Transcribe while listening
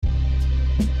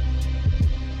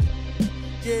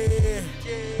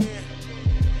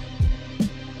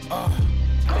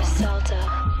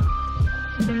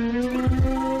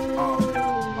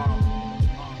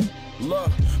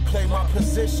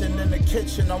position in the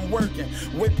kitchen, I'm working.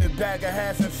 Whip it, bag of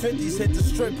half and 50s, hit the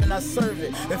strip and I serve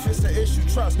it. If it's an issue,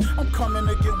 trust, I'm coming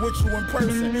to get with you in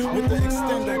person. With the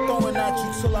extender, throwing at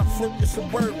you till I flip your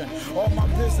Suburban. All my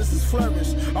businesses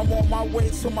flourish. I'm on my way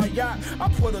to my yacht. I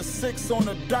put a 6 on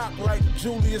the dock like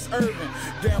Julius Irvin.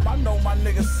 Damn, I know my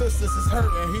nigga's sisters is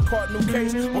hurting. He caught new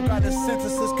case, but got his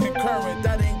sentences concurrent.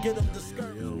 That ain't get him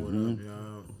discouraged. Yo, what up,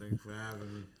 y'all? Thanks for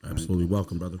having me. Absolutely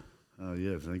welcome, brother.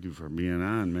 Yeah, thank you for being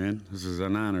on, man. This is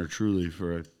an honor, truly,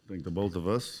 for I think the both of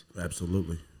us.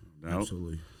 Absolutely. No.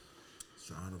 Absolutely. It's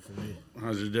an honor for me.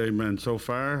 How's your day been so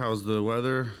far? How's the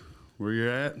weather? Where you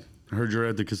at? I heard you're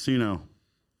at the casino.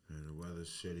 Man, the weather's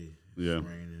shitty. It's Yeah.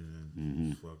 raining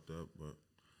and it's fucked up, but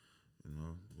you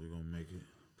know we're gonna make it.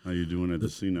 How you doing at the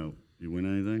casino? You win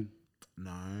anything?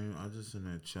 Nah, I'm just in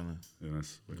there chilling. Yeah,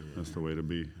 that's the way to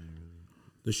be.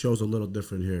 The show's a little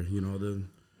different here. You know,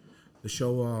 the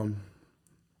show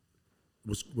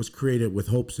was created with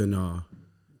hopes and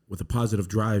with a positive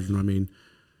drive. You know what I mean?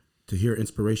 To hear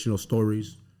inspirational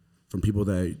stories from people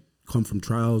that come from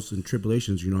trials and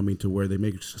tribulations. You know what I mean? To where they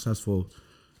make it successful,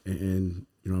 and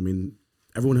you know what I mean.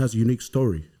 Everyone has a unique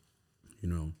story. You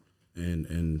know,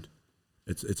 and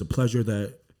it's a pleasure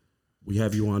that we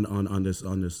have you on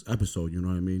this episode. You know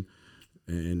what I mean?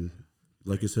 And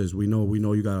like it says, we know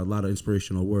you got a lot of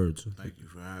inspirational words. Thank you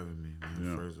for having me, man.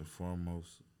 Yeah. First and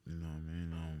foremost, you know what I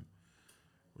mean.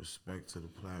 Respect to the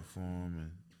platform,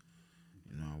 and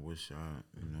you know I wish I,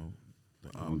 you know, the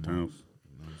utmost. You know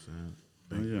what I'm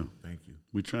saying? Thank you.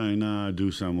 We try and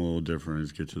do something a little different.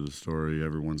 Let's get to the story.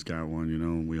 Everyone's got one, you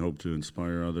know. And we hope to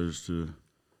inspire others to,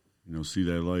 you know, see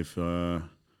that life.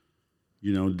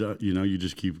 You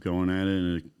just keep going at it,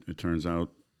 and it turns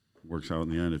out, works out in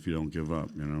the end if you don't give up.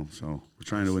 You know, so we're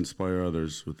trying to inspire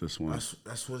others with this one.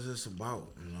 That's what it's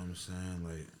about. You know what I'm saying?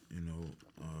 Like, you know,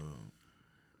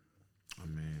 I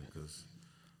mean, because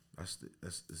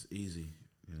it's easy.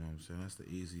 You know what I'm saying? That's the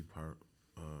easy part.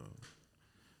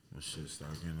 When shit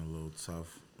start getting a little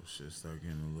tough, when shit start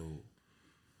getting a little,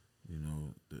 you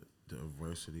know, the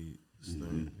adversity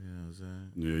stuff. You know what I'm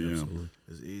saying? Yeah. Absolutely.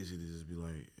 It's easy to just be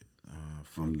like,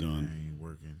 fuck I'm it, done. I ain't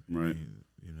working. Right.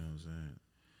 You know what I'm saying?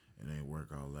 It ain't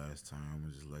work out last time. I'm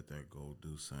gonna just let that go,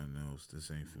 do something else.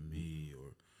 This ain't for me,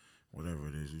 or whatever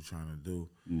it is you're trying to do.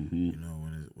 You know,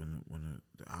 when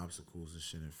the obstacles and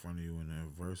shit in front of you and the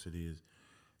adversity is,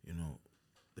 you know,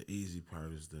 the easy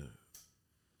part is to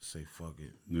say fuck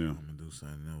it. Yeah. I'm gonna do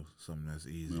something else, something that's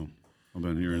easy. No, I've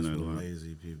been hearing That's that a what lot.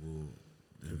 lazy people,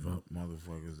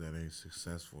 motherfuckers that ain't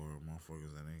successful, or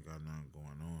motherfuckers that ain't got nothing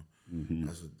going on.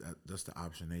 That's the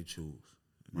option they choose.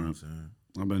 You know what I'm saying?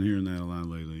 I've been hearing that a lot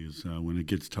lately. Is when it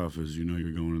gets tough, is you know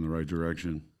you're going in the right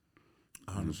direction.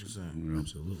 100%. Yeah.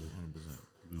 Absolutely.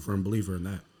 100%. Firm believer in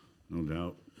that. No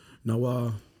doubt.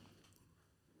 Now,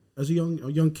 as a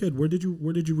young kid, where did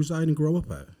you reside and grow up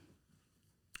at?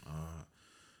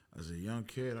 As a young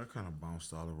kid, I kind of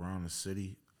bounced all around the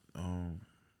city.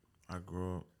 I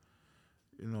grew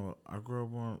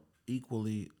up on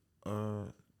equally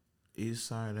east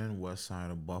side and west side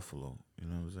of Buffalo. You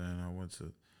know what I'm saying? I went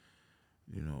to,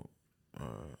 you know,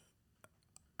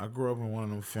 I grew up in one of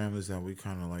them families that we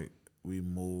kind of like, we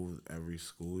moved every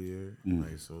school year.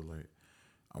 Like, so like,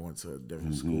 I went to a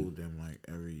different school. Then like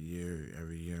every year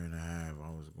and a half, I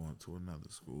was going to another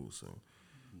school. So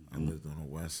I lived on the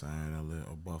west side. I lived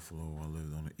in Buffalo. I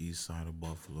lived on the east side of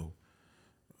Buffalo.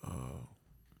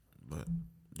 But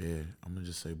yeah, I'm gonna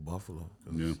just say Buffalo.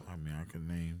 'Cause, I mean, I can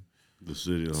name The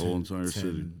city, the whole entire 10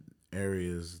 city.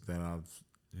 areas that I've,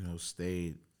 you know,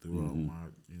 stayed throughout my,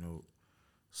 you know,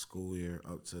 school year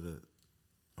up to the.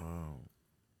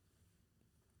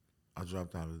 I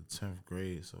dropped out of the 10th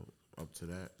grade, so up to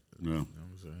that. Yeah. You know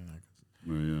what I'm saying?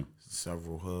 Yeah.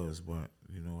 Several hoods, but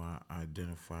you know, I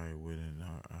identify with it, and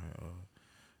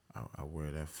I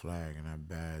wear that flag and that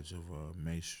badge of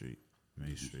Main Street,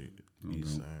 East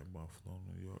Side, Buffalo,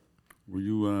 New York. Were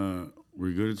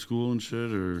you good at school and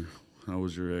shit, or how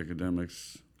was your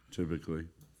academics typically?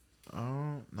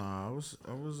 Nah, I was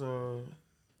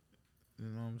you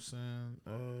know what I'm saying?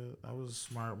 I was a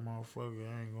smart motherfucker.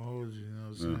 I ain't gonna hold you. You know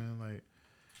what I'm saying? Like,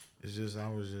 it's just I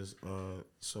was just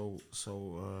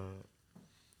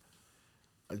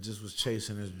I just was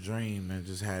chasing this dream and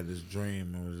just had this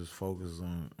dream and was just focused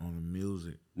on the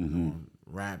music, on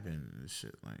rapping and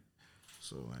shit. Like,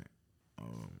 so like,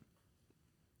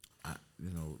 I,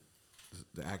 you know,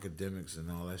 the academics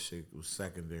and all that shit was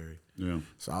secondary. Yeah.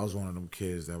 So I was one of them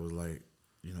kids that was like,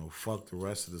 you know, fuck the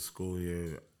rest of the school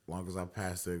year. As long as I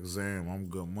pass the exam, I'm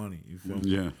good money. You feel me?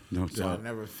 Yeah, no So I doubt.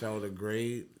 never failed a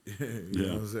grade. You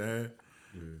know what I'm saying?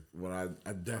 But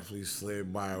I definitely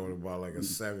slid by with about like a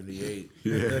 78.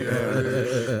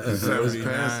 That's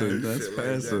passing. That's shit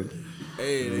passing. Like that.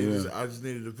 Hey, I just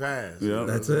needed to pass. Yeah,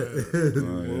 That's it.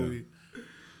 Movie.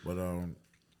 But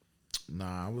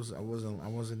nah, I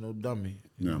wasn't no dummy.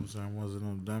 You know what I'm saying? I wasn't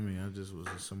no dummy. I just was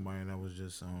somebody that was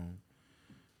just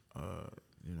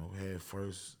head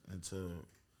first into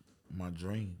my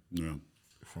dream. Yeah.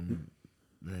 From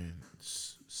man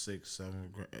 6th,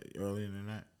 7th grade, earlier than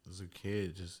that, as a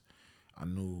kid, just I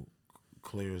knew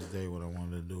clear as day what I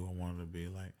wanted to do. I wanted to be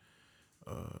like,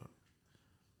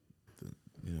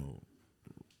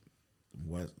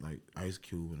 West, like Ice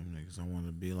Cube and them niggas. I wanted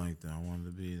to be like that. I wanted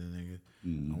to be the nigga.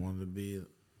 I wanted to be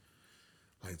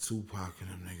like Tupac and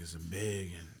them niggas and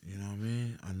Big, and you know what I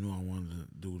mean. I knew I wanted to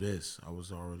do this.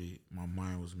 My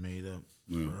mind was made up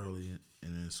early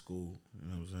and in school. You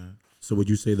know what I'm saying? So would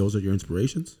you say those are your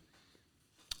inspirations?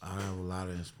 I have a lot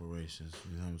of inspirations.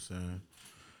 You know what I'm saying?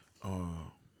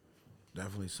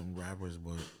 Definitely some rappers,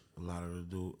 but a lot of the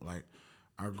dude, like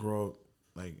I grew up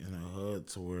like in a hood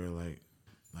to where like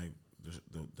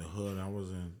the hood I was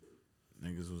in,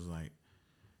 niggas was like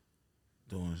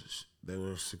doing. They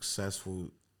were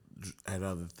successful at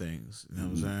other things. You know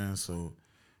what I'm saying? So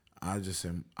I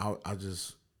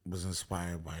just was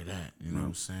inspired by that. You know what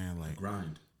I'm saying? Like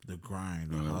the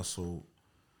grind, the hustle.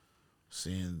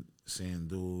 Seeing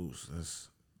dudes that's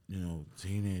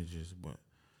teenagers, but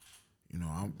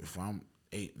if I'm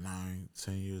 8, 9,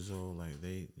 10 years old, like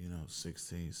they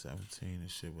 16, 17 and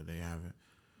shit, but they having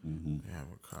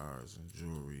cars and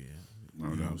jewelry and you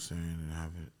know what I'm saying, and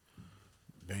having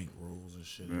bank rolls and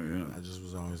shit. I just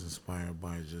was always inspired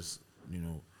by just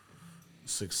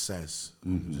success.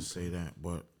 Just say that,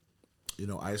 but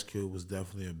Ice Cube was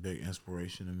definitely a big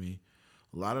inspiration to me.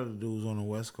 A lot of the dudes on the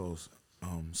West Coast.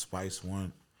 Spice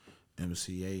One,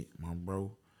 MC8, my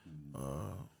bro,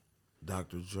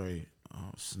 Dr. Dre,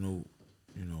 Snoop,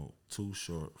 Too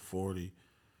Short, 40.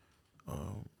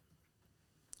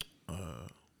 The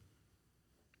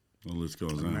list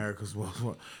goes on. America's Most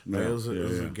Wanted. It was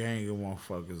a gang of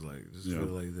motherfuckers. Like feel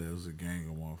like that. It was a gang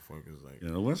of motherfuckers. Like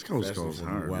the West Coast goes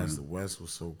hard. The West was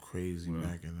so crazy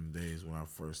back in them days when I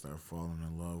first started falling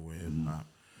in love with hip hop.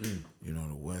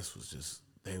 The West was just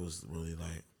they was really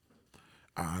like.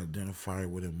 I identified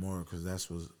with it more because that's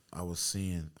what I was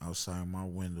seeing outside my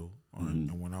window, and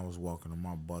when I was walking to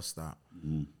my bus stop,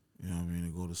 you know what I mean,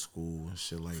 to go to school and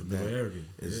shit like that.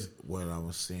 Is what I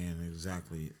was seeing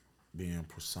exactly being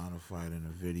personified in the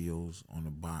videos on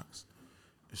the box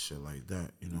and shit like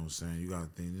that. You know what I'm saying? You got to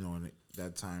think, in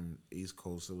that time, East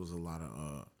Coast, it was a lot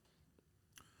of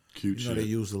cute shit. They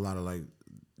used a lot of like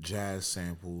jazz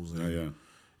samples. And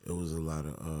it was a lot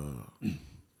of.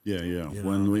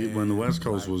 When the West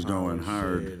Coast was going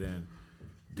hard, and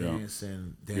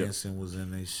dancing was in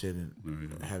their shit and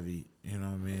heavy. You know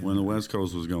what I mean? When the West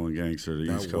Coast was going gangster,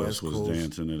 the East Coast was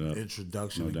dancing it up.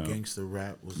 Introduction to gangster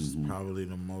rap was probably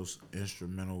the most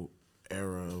instrumental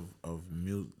era of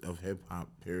hip hop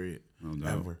period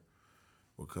ever,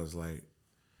 because like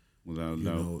without a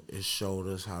doubt, it showed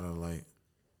us how to like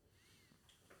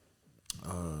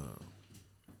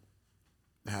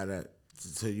how that.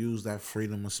 To use that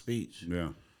freedom of speech. Yeah.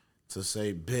 To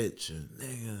say bitch and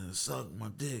nigga and suck my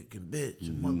dick and bitch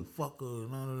and motherfucker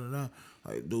and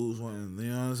like dudes wasn't,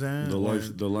 you know what I'm saying?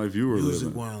 The life you were living.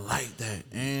 Music wasn't like that.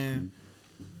 And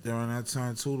during that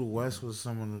time too, the West was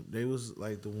they was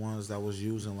like the ones that was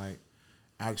using like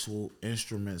actual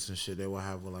instruments and shit. They would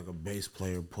have like a bass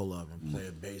player pull up and play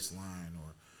a bass line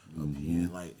or a piano.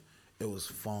 Like it was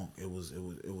funk. It was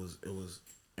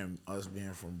and us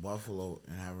being from Buffalo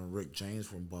and having Rick James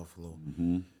from Buffalo,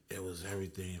 it was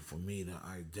everything for me to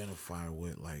identify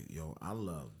with. Like, yo, I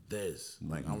love this.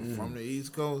 Like, I'm from the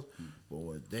East Coast, but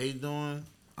what they doing,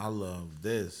 I love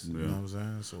this. You know what I'm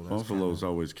saying? So Buffalo's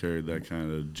always carried that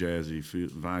kind of jazzy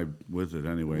vibe with it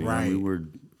anyway. Right. We were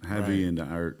heavy into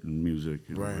art and music.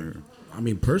 Right. I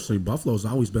mean, personally, Buffalo's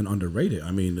always been underrated.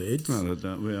 I mean, it's...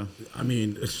 I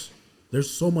mean, there's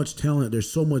so much talent.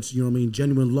 There's so much,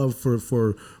 genuine love for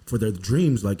their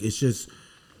dreams. Like it's just,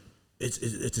 it's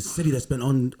a city that's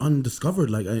been undiscovered.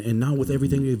 Like, and now with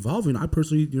everything evolving, I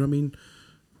personally,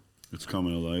 it's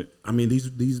coming to light. I mean,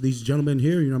 these gentlemen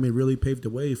here, really paved the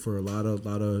way for a lot of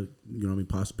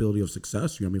possibility of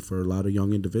success. For a lot of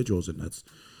young individuals, and that's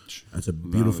a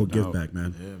beautiful give back,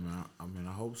 man. Yeah, man. I mean,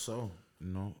 I hope so.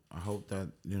 I hope that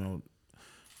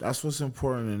that's what's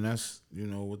important, and that's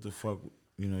what the fuck.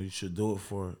 You should do it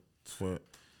for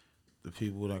the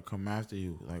people that come after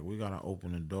you. Like, we gotta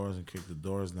open the doors and kick the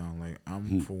doors down. Like,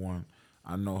 I'm for one,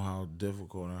 I know how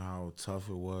difficult and how tough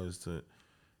it was to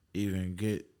even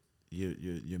get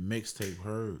your mixtape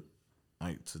heard.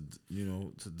 like to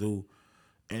to do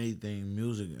anything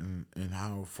music and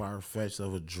how far fetched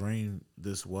of a dream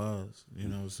this was. You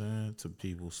know what I'm saying, to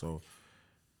people. So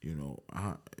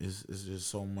it's just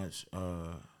so much.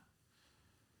 I'm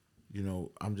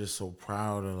just so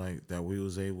proud of like that we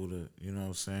was able to, you know what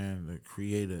I'm saying, to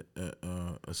create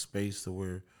a space to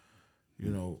where,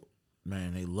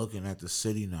 man, they looking at the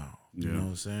city now. You know what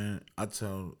I'm saying? I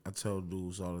tell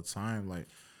dudes all the time, like,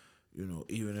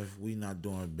 even if we not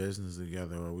doing business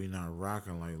together or we not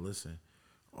rocking, like, listen,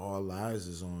 all eyes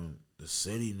is on the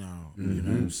city now. You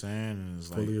know what I'm saying? And it's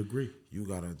Fully like, agree. you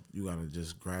gotta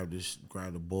just grab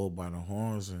the bull by the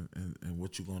horns and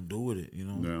what you gonna do with it,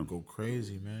 go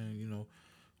crazy, man.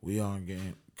 We all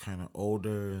getting kind of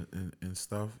older and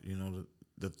stuff.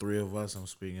 The three of us I'm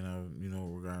speaking of,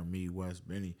 regarding me, Wes,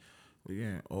 Benny, we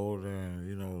getting older,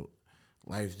 and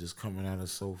life just coming at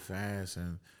us so fast,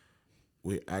 and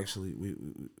we're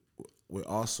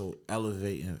also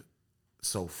elevating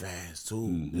so fast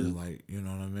too. It's like, you know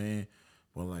what I mean?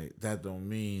 But like that don't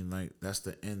mean like that's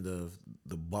the end of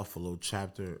the Buffalo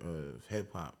chapter of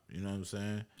hip hop. You know what I'm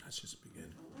saying? That's just the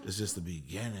beginning. It's just the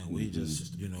beginning. We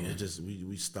just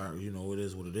we start. It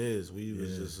is what it is. We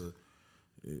was just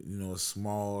a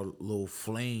small little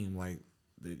flame. Like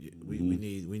we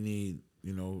need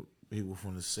people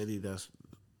from the city that's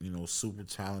super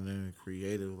talented and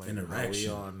creative. Like how we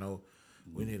all know.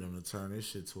 We need them to turn this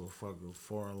shit to a fucking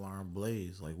 4-alarm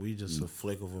blaze. Like, we just a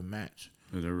flick of a match.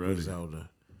 And they're ready.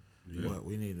 But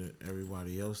we need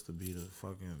everybody else to be the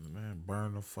fucking, man,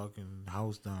 burn the fucking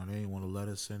house down. They ain't want to let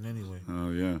us in anyway.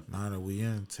 Oh, yeah. Now that we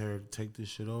in, take this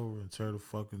shit over and tear the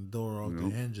fucking door off the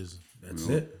hinges. That's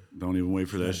it. Don't even wait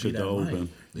for that shit to open.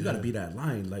 You got to be that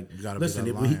line. Like, you gotta listen,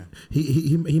 be that line.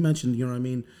 He mentioned, you know what I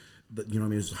mean?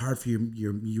 It's hard for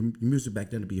your music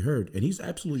back then to be heard, and he's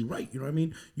absolutely right. You know what I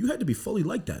mean? You had to be fully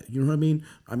like that. You know what I mean?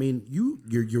 I mean,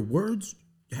 your words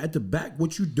had to back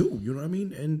what you do. You know what I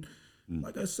mean? And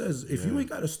like I says, if you ain't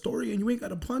got a story and you ain't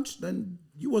got a punch, then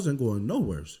you wasn't going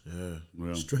nowheres. Yeah,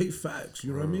 well, straight facts.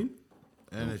 You know what I mean?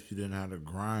 And if you didn't have to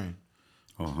grind.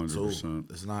 100%.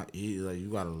 It's not easy. Like, you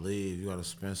gotta leave. You gotta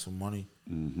spend some money.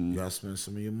 You gotta spend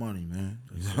some of your money, man.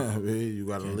 You know what I mean? You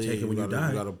gotta leave. You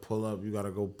gotta pull up. You gotta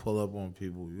go pull up on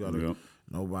people. You gotta.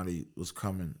 Nobody was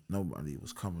coming to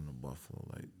Buffalo.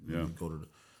 Like,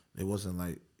 it wasn't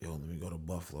like, yo, let me go to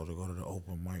Buffalo to go to the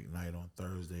open mic night on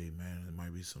Thursday, man. There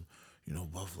might be some,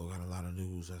 Buffalo got a lot of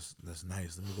news. That's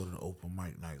nice. Let me go to the open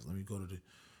mic nights. Let me go to the.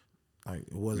 Like,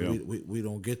 it wasn't. We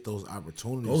don't get those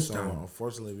opportunities. So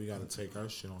unfortunately, we got to take our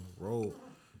shit on the road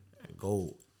and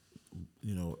go,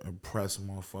 impress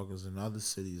motherfuckers in other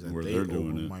cities that they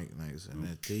open mic nights and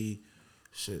that they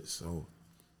shit. So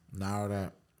now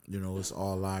that it's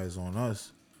all eyes on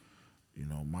us.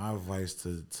 My advice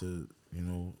to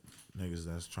niggas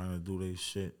that's trying to do their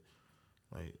shit,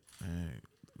 like, man,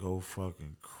 go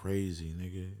fucking crazy,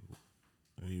 nigga.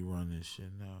 We run this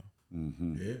shit now.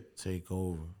 Take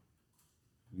over.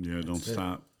 Yeah, don't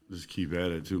stop. Just keep at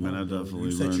it too, man. I definitely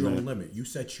you set learned your that. own limit. You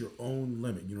set your own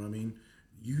limit. You know what I mean?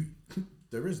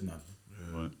 There is none.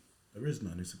 What? There is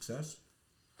none. It's success.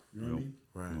 You know what I mean?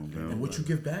 Right. And what you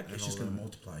give back, it's just gonna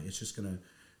multiply. It's just gonna.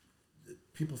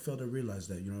 People fail to realize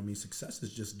that. You know what I mean? Success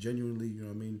is just genuinely, you know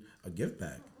what I mean, a give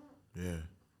back. Yeah.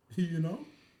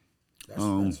 That's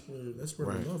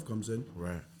where the love comes in.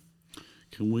 Right.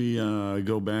 Can we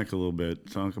go back a little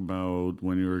bit? Talk about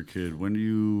when you were a kid. When do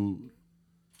you?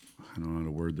 I don't know how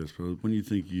to word this, but when you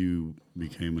think you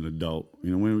became an adult,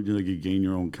 when you gain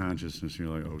your own consciousness, and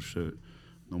you're like, oh shit,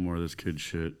 no more of this kid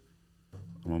shit.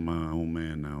 I'm my own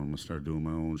man now. I'm gonna start doing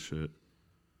my own shit.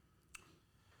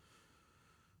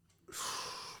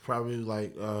 Probably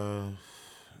like in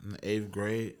the 8th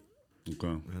grade. Okay.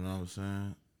 You know what I'm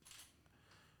saying?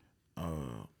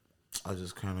 I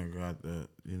just kind of got the,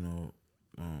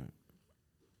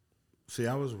 see,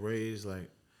 I was raised like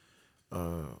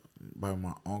by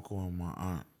my uncle and my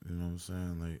aunt. You know what I'm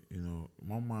saying? Like,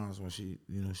 my mom's when she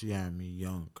had me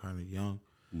young, kind of young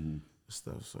and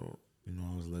stuff. So,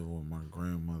 I was living with my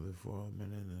grandmother for a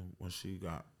minute, and when she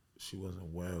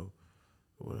wasn't well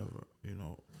or whatever,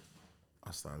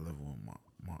 I started living with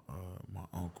my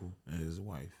uncle and his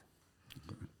wife.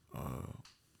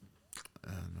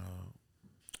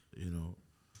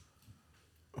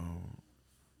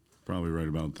 Probably right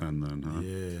about then, huh?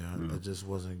 Yeah, I just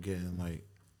wasn't getting like,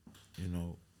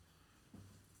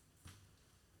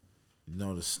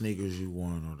 the sneakers you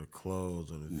want or the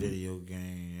clothes or the video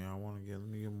game. Yeah, let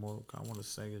me get more. I want a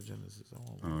Sega Genesis.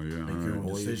 Oh yeah, make your own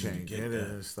you decision. can't get it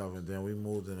and stuff. And then we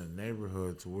moved in a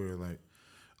neighborhood to where like,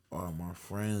 my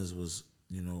friends was,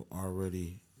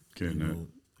 already, getting it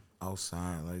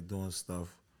outside, like doing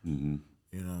stuff,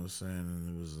 You know what I'm saying? And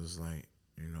it was just like,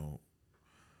 you know,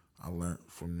 I learned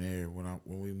from there when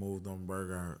we moved on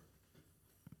Burgard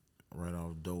right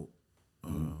off dope.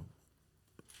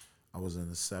 I was in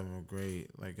the 7th grade,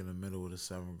 like in the middle of the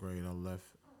 7th grade. I left.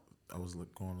 I was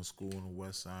going to school on the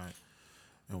west side,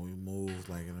 and we moved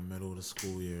like in the middle of the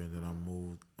school year. And then I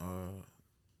moved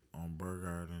on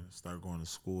Burgard and started going to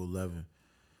school 11.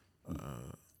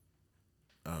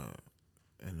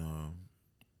 And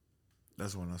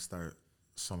that's when I started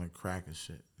selling crack and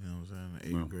shit. You know what I'm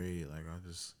saying? In the 8th grade, like I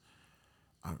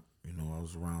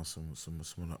was around some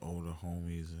of the older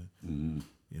homies and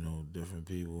you know, different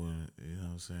people, and you know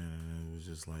what I'm saying. And it was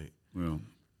just like, well,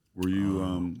 were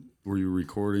you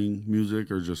recording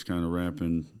music or just kind of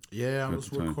rapping? yeah, I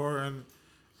was recording.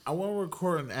 I wasn't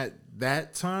recording at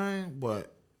that time,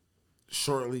 but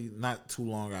shortly, not too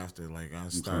long after, like I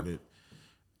started.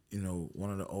 You know, one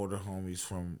of the older homies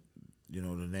from, you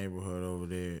know, the neighborhood over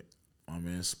there,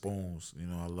 in Spoons. You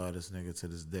know, I love this nigga to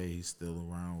this day. He's still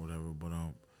around, whatever. But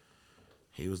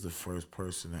he was the first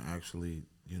person to actually,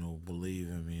 you know, believe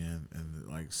in me and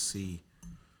like see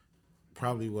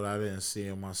probably what I didn't see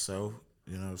in myself.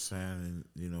 You know what I'm saying? And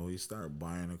you know, he started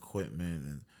buying equipment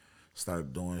and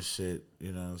started doing shit.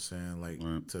 You know what I'm saying? Like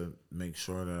to make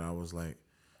sure that I was like,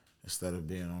 instead of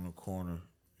being on the corner,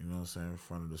 you know what I'm saying, in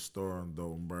front of the store on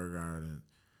Dolton Burgard, and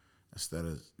instead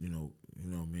of, you know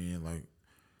me, and like,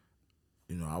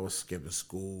 you know, I was skipping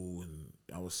school and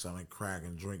I was selling crack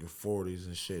and drinking 40s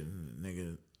and shit, and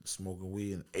nigga smoking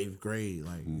weed in 8th grade,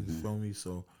 like, you feel me?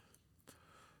 So,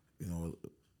 you know,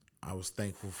 I was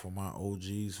thankful for my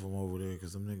OGs from over there,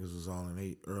 because them niggas was all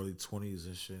in early 20s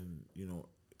and shit, and, you know,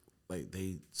 like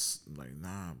they like,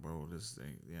 nah, bro, this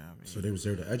thing, yeah. I mean, So they was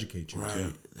there to educate you. right? Yeah.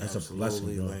 That's a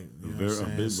blessing, bro. Like, you know Very, what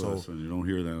I'm a big saying? blessing. You don't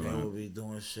hear that a They lot. would be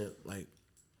doing shit like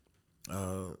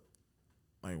when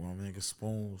my nigga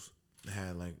Spoons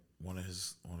had like one of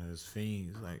his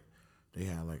fiends, like they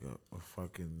had like a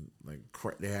fucking like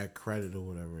they had credit or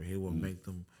whatever. He would make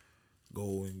them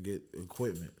go and get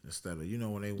equipment instead of, you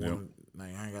know, when they want like,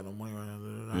 I ain't got no money right now.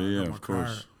 Yeah, I got my of course.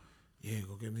 card. Yeah,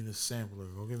 go get me this sampler.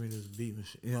 Go get me this beat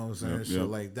machine. You know what I'm saying? Yep, Shit yep.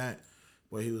 like that.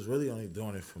 But he was really only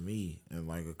doing it for me and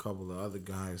like a couple of other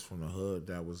guys from the hood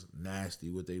that was nasty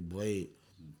with their blade,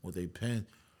 with their pen,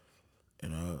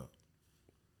 and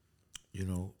you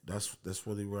know, that's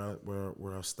really where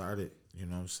I started. You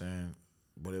know what I'm saying?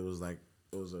 But it was like,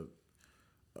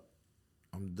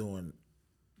 I'm doing.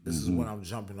 This is when I'm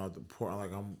jumping out the port.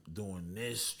 Like, I'm doing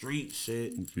this street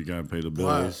shit. You gotta pay the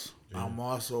But bills. I'm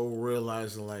also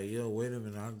realizing, like, yo, wait a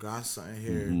minute, I got something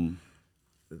here.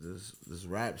 This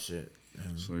rap shit.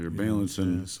 And, So you're you know what I'm balancing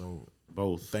saying? So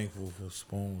both. thankful for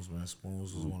Spoons, man.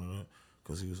 Spoons was one of the,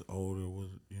 because he was older, was,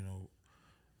 you know,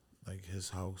 like his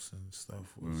house and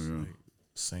stuff was like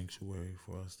sanctuary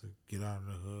for us to get out of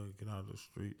the hood, get out of the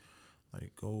street,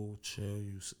 like go chill.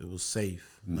 It was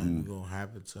safe. Nothing gonna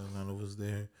happen to none of us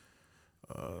there.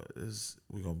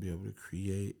 We're gonna be able to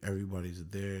create. Everybody's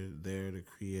there to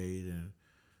create, and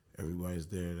everybody's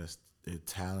there. They're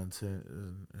talented.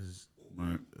 And it's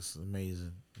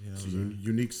amazing. You know, It's a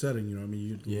unique setting, you know what I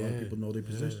mean? A lot of people know they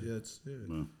possess. Yeah, it's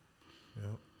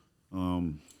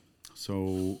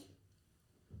So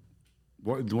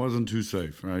it wasn't too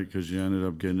safe, right? Because you ended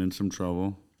up getting in some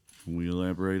trouble. Can we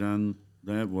elaborate on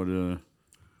that?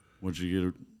 What'd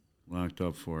you get locked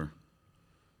up for?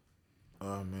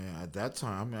 Man, at that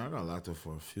time, I mean, I got locked up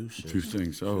for a few shit. Two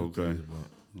things. Oh, okay.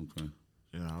 But, Okay.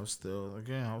 you know, I was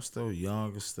still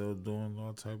young and still doing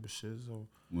all type of shit. So,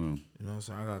 Well, you know what I'm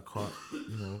saying? I got caught,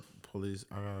 you know, police,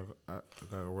 I got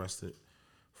arrested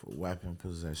for weapon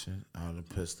possession. I had a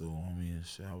pistol on me and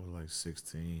shit. I was like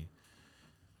 16.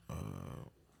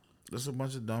 Just a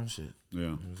bunch of dumb shit. yeah. You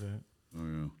know what I'm saying? Oh,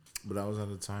 yeah. But I was at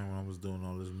the time when I was doing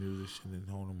all this music shit and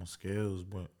honing my skills.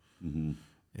 But, you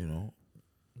know,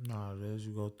 as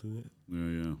you go through it. Yeah,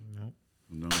 You know?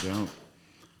 no doubt.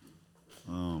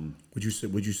 Would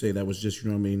you say that was just, you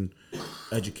know what I mean,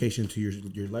 education to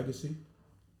your legacy?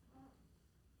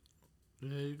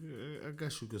 Yeah, I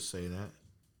guess you could say that.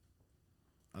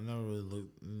 I never really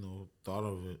thought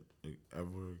of it like,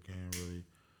 ever again, really.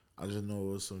 I just know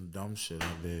it was some dumb shit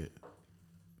I did.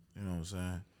 You know what I'm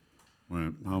saying?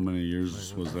 Right. How many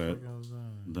years was that? Fuck I was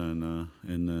doing? Then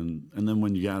and then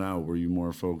when you got out, were you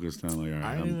more focused on like, all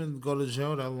right, I didn't even go to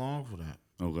jail that long for that.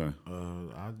 okay.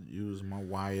 I used my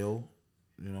YO,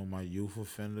 you know, my youth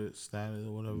offender status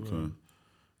or whatever. Okay.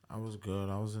 I was good.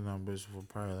 I was in that bitch for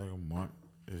probably like a month,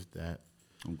 if that.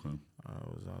 Okay. I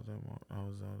was out there.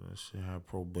 Shit had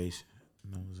probation.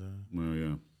 You know what I'm saying? Well,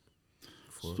 yeah.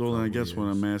 For a So then I couple guess what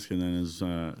years. I'm asking then is,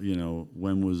 you know,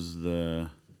 when was the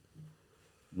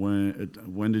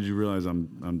When did you realize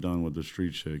I'm done with the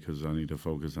street shit because I need to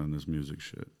focus on this music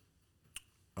shit?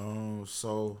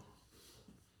 So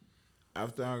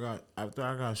after I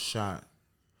got shot,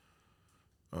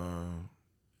 I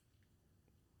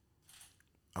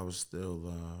was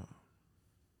still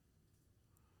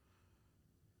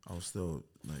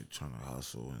like trying to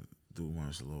hustle and do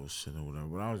much little shit or whatever.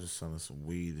 But I was just selling some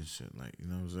weed and shit, like, you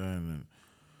know what I'm saying? And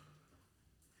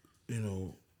you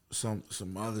know, some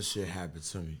other shit happened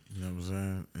to me, you know what I'm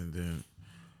saying? And then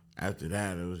after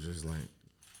that, it was just like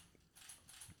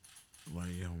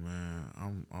yo, man,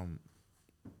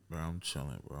 I'm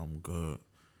chilling, bro. I'm good.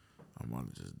 I'm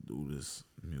about to just do this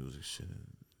music shit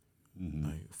and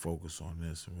like focus on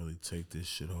this and really take this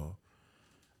shit off.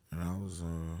 And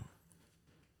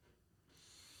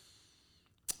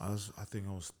I think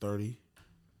I was 30.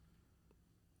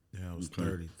 Yeah, I was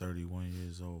 31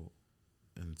 years old.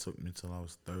 And it took me till I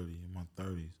was 30, in my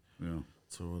 30s,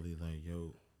 to really like,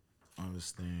 yo,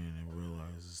 understand and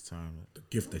realize it's time to The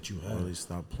gift that you have. really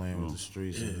stop playing with the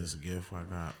streets. And this gift I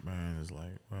got, man, is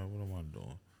like, well, what am I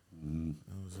doing? You know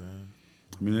what I'm saying?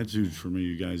 I mean, that's huge for me.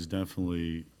 You guys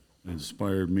definitely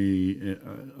inspired me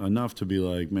enough to be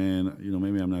like, man, you know,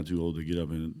 maybe I'm not too old to get up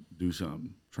and do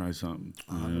something, try something.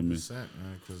 You know what I mean? 100%,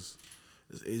 man, because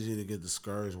it's easy to get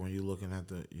discouraged when you're looking at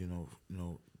the, you know,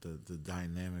 the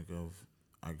dynamic of,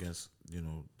 I guess, you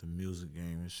know, the music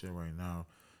game and shit right now,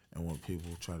 and what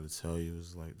people try to tell you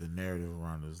is like the narrative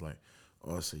around it is like,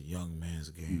 oh, it's a young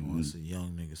man's game, or it's a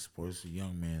young nigga sport, it's a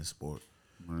young man's sport.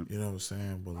 Right. You know what I'm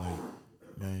saying? But like,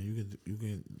 man, you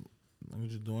can, I'm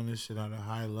just doing this shit at a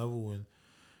high level, and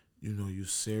you know you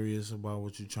serious about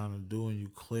what you're trying to do, and you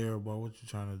clear about what you're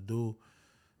trying to do.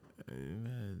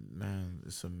 Man,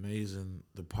 it's amazing.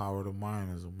 The power of the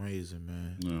mind is amazing,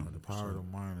 man. Yeah, the power of the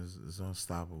mind is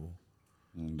unstoppable.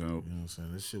 No doubt. You know what I'm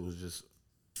saying? This shit was just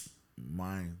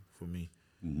mine for me.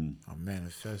 I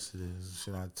manifested it. This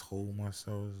shit I told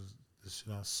myself. This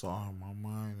shit I saw in my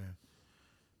mind,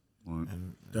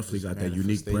 and Definitely just got that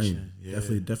unique brain. manifestation. Yeah.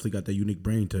 Definitely got that unique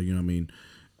brain to, you know what I mean,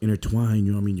 intertwine,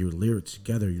 you know what I mean, your lyrics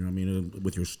together, you know what I mean,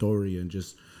 with your story and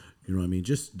just, you know what I mean,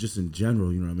 just in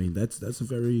general, you know what I mean. That's a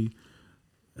very, you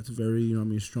know what I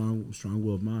mean, strong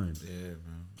will of mind. Yeah,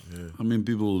 man. Yeah. I mean,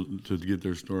 people to get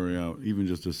their story out, even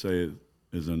just to say it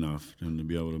is enough, and to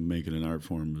be able to make it an art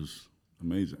form is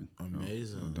amazing.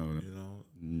 Amazing, No doubt. you know.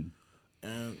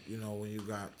 And you know when you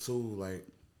got too like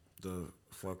the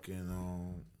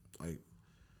fucking like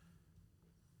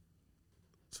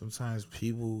sometimes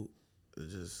people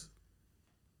just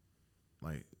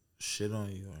like shit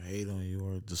on you or hate on you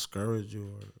or discourage you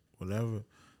or whatever.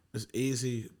 It's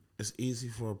easy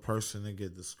for a person to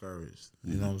get discouraged.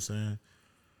 You know what I'm saying?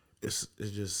 It's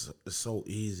so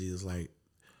easy. It's like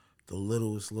the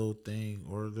littlest little thing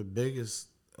or the biggest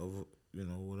of, you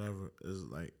know, whatever is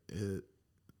like it.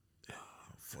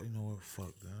 You know what?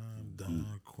 Fuck that. I'm done.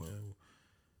 I quit.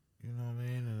 You know what I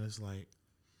mean? And it's like,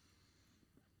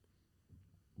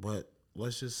 but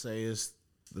let's just say it's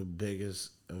the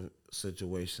biggest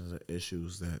situations or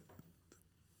issues that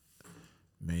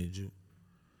made you.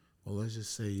 Well, let's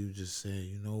just say you just said,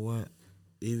 you know what?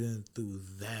 Even through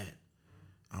that,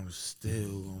 I'm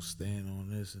still gonna stand on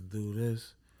this and do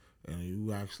this, and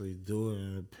you actually do it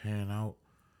and it pan out.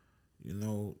 You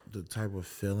know the type of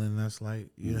feeling that's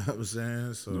like. You know what I'm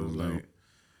saying? So No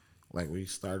like we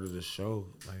started the show,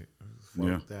 like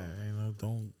fuck that. You know,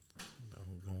 don't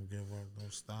give up,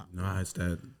 don't stop. No, it's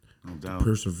that No to doubt.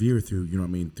 persevere through, you know what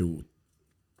I mean, through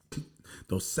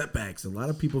those setbacks. A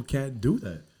lot of people can't do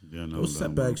that. Yeah, no Those doubt,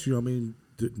 setbacks, you know what I mean,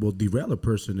 will derail a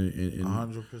person and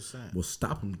 100%. will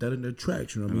stop them dead in their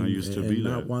tracks. You know what And I I mean, used to and be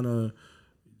not that. want to.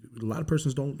 A lot of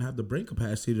persons don't have the brain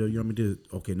capacity to, you know what I mean,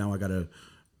 okay, now I gotta.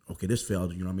 Okay, this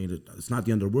failed. You know what I mean? It's not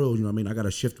the end of the world. You know what I mean? I got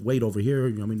to shift weight over here.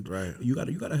 You know what I mean? Right. You got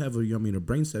to have a, you know what I mean, a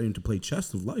brain setting to play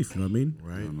chess of life. You know what I mean?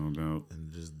 Right. Yeah, no doubt. And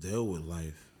just deal with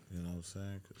life. You know what I'm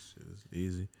saying? Because shit is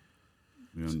easy.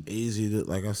 Yeah. It's easy to,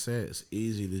 like I said, it's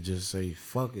easy to just say,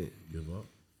 fuck it. Give up.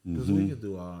 Because we can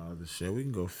do all other shit. We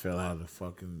can go fill out a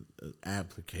fucking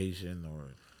application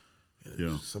or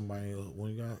Yeah. somebody, when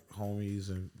we got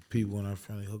homies and people in our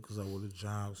family hook us up with a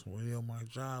job, so my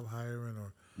job hiring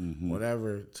or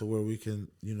whatever, to where we can,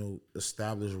 you know,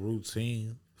 establish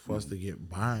routine for us to get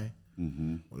by.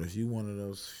 But if you one of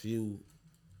those few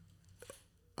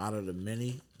out of the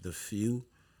many, the few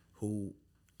who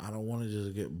I don't want to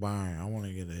just get by, I want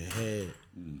to get ahead.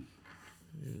 You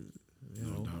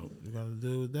know, you got to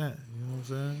deal with that. You know what I'm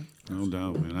saying? No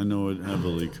doubt, man. I know it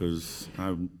heavily because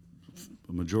a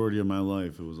majority of my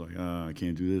life it was like, I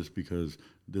can't do this because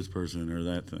this person or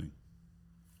that thing.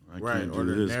 I Right, can't or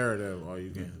do the this. narrative. Oh,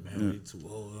 you can't, man, we too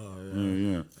old.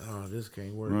 Yeah. Oh, this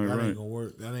can't work. Right, that right. ain't gonna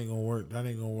work. That ain't gonna work. That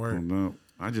ain't gonna work. Oh, no.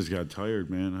 I just got tired,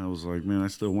 man. I was like, man, I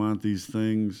still want these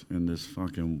things, and this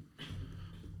fucking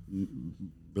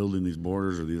building these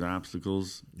borders or these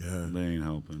obstacles, they ain't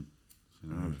helping. You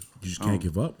know, You just can't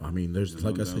give up. I mean, there's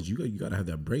like I said, you got to have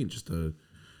that brain just to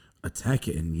attack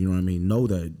it, and you know what I mean. Know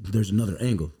that there's another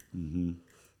angle.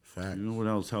 Fact. You know what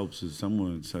else helps is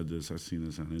someone said this. I've seen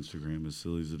this on Instagram. As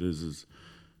silly as it is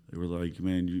they were like,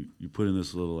 man, you put in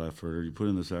this little effort, or you put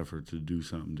in this effort to do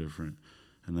something different,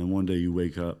 and then one day you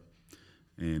wake up,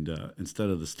 and instead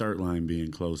of the start line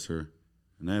being closer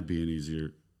and that being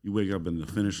easier, you wake up and the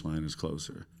finish line is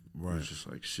closer. Right. It's just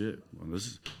like shit. Well,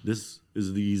 this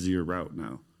is the easier route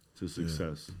now to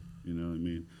success. You know what I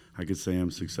mean? I could say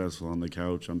I'm successful on the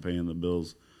couch. I'm paying the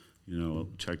bills, you know,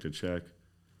 check to check.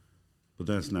 But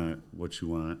that's not what you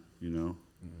want, you know.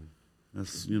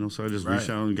 That's so I just reached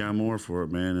out and got more for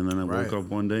it, man. And then I woke up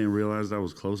one day and realized I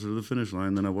was closer to the finish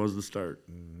line than I was the start.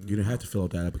 You didn't have to fill out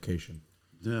that application.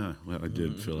 Yeah, well, I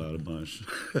did fill out a bunch.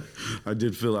 I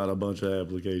did fill out a bunch of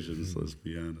applications. Let's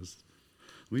be honest.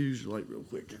 We usually like real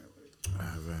quick.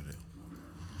 I've had it.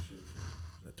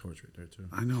 That torch right there too.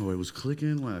 I know it was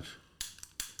clicking. Watch.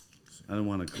 I didn't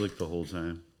want to click the whole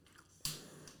time.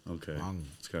 Okay,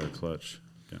 it's got a clutch.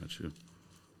 Got you.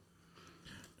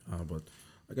 But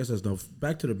I guess that's no.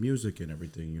 Back to the music and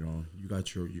everything. You know, you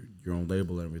got your own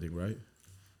label and everything, right?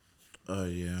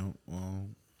 Yeah.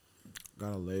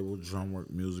 Got a label,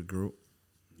 Drumwork Music Group.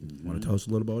 Want to tell us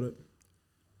a little about it?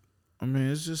 I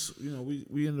mean, it's just,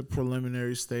 we in the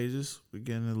preliminary stages. We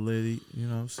getting it litty, you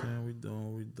know what I'm saying? We doing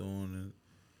what we doing. And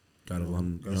Got a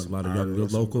lot of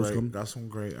artists, young locals coming. Got some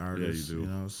great artists, you do. you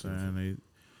know what I'm saying?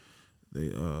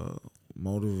 They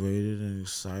motivated and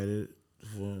excited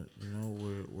for,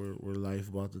 where life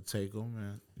about to take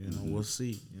them. And, we'll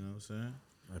see, you know what I'm saying?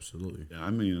 Absolutely. Yeah, I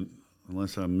mean,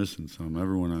 unless I'm missing some,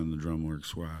 everyone on the Drumwork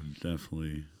squad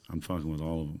definitely. I'm fucking with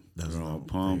all of them. They're all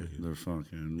pumped. They're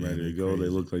fucking ready to go. They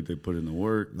look like they put in the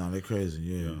work. No, they're crazy.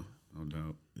 Yeah, no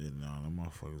doubt. Yeah, no, them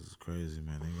motherfuckers is crazy,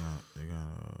 man. They got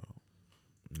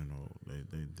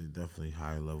they definitely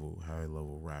high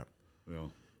level rap. Yeah,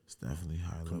 it's definitely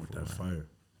high level. With that fire.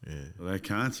 Yeah. Well, that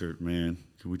concert, man.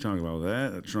 Can we talk about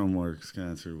that? That Drumworks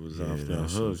concert was off the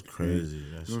hook. Was crazy.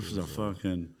 That was a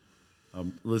fucking.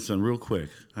 Listen, real quick.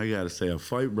 I gotta say, a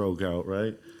fight broke out.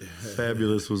 Right?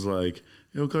 Fabulous was like,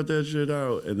 "Yo, cut that shit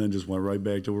out," and then just went right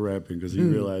back to rapping because he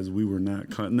realized we were not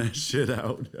cutting that shit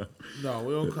out. No,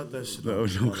 we don't cut that shit out. No, we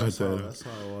don't cut that out. That's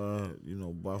how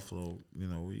Buffalo.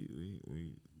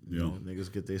 We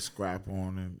niggas get their scrap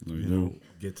on and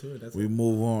Get to it. We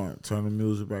move on. Turn the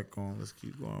music back on. Let's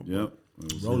keep going. Yep.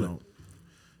 Rolling.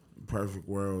 Perfect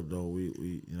world though.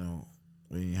 We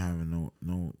ain't having no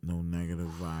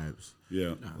negative vibes.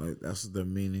 Yeah. Like that's the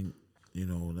meaning.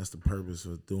 That's the purpose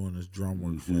of doing this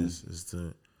Drumwork Fest is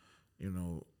to,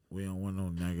 we don't want no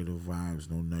negative vibes,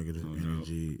 no negative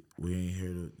energy. We ain't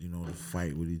here to, to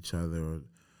fight with each other or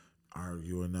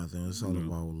argue or nothing. It's all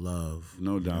about love.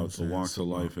 No doubt. The walk to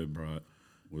life it brought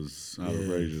was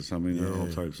outrageous. I mean, there are all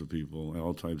types of people,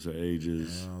 all types of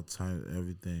ages. Yeah, all types,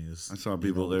 everything. I saw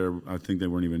people there. I think they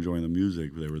weren't even enjoying the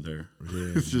music. They were there.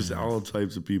 Yeah, it's just all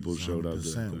types of people showed up.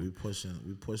 We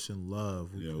pushing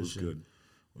love. It was good.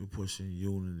 We pushing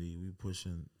unity. We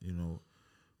pushing,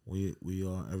 we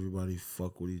all, everybody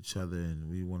fuck with each other and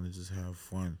we want to just have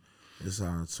fun. It's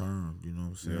our turn, you know what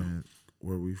I'm saying? Yeah.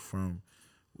 Where we from,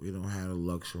 we don't have the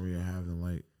luxury of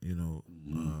having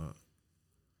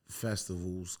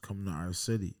festivals come to our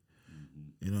city.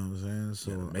 You know what I'm saying?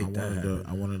 So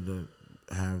I wanted to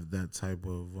have that type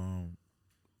of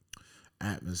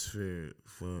atmosphere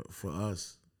for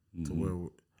us to where,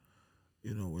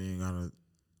 we ain't gotta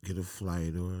get a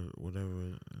flight or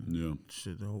whatever.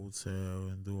 Shit, the hotel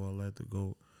and do all that to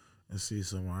go and see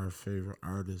some of our favorite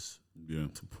artists.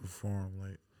 To perform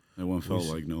that one felt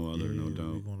like no other, no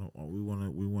doubt. We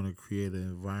want to create an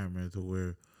environment to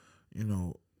where,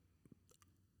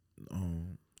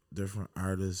 different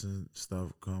artists and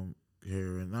stuff come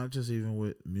here, and not just even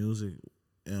with music,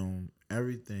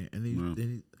 everything.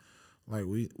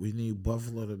 We need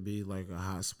Buffalo to be like a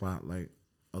hot spot, like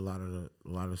a lot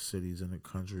of cities in the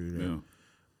country that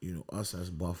us as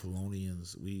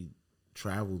Buffalonians we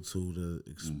travel to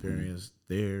experience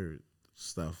their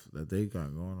stuff that they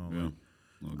got going on.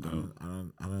 No doubt.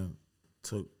 I done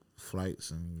took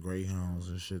flights and Greyhounds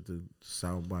and shit to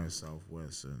South by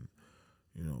Southwest and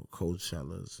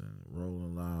Coachellas and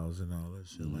Rolling Louds and all that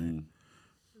shit. And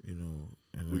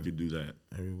we could do that.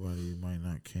 Everybody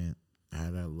can't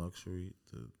have that luxury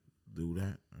to do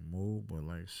that and move. But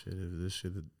like shit, if this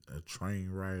shit a train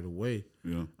right away,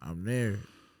 Yeah. I'm there.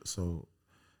 So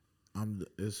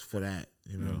it's for that.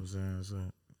 You know what I'm saying? So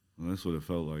Well, that's what it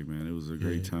felt like, man. It was a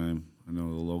great time. I know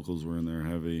the locals were in there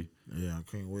heavy. yeah, I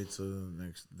can't wait till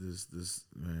next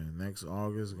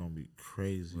August is gonna be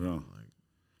crazy. Yeah. Like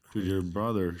Cause your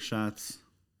brother Shots,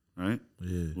 right?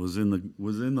 yeah. Was in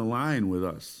the line with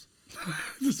us.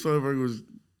 This motherfucker was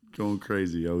going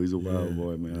crazy, yo. He's a wild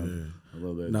boy, man. I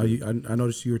love that. Now, I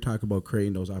noticed you were talking about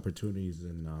creating those opportunities,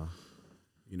 and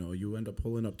you end up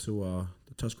pulling up to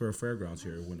the Tuscarora Fairgrounds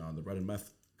here when the Red and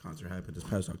Meth concert happened this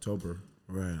past October.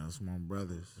 Right, that's my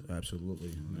brothers.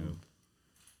 Absolutely.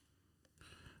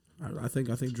 I think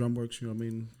Drumworks,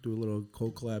 do a little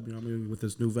collab, with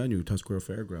this new venue, Tuscarora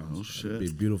Fairgrounds. Oh, shit. It'd be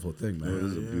a beautiful thing, man. It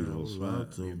is a beautiful spot.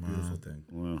 It'd be a beautiful thing.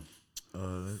 Wow.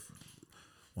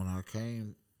 When I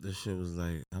came, this shit was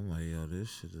like, I'm like, yo, this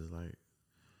shit is like,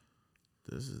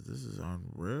 this is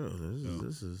unreal.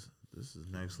 This is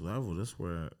next level. This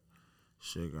where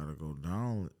shit gotta go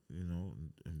down,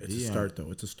 and It's be a at. start,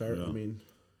 though. It's a start. Yeah.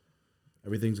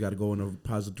 Everything's got to go in a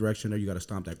positive direction there. You got to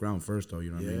stomp that ground first, though.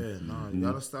 You know what I mean? No, you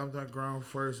gotta stomp that ground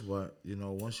first. But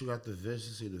once you got the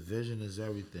vision, see, the vision is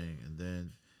everything, and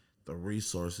then the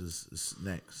resources is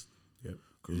next. Yep.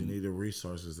 Because you need the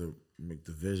resources to make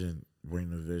the vision,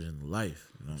 bring the vision to life.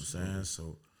 You know what I'm saying?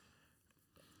 So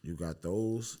you got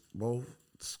those both.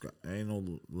 Ain't no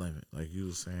limit, like you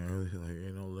was saying earlier. Like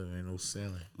ain't no limit, ain't no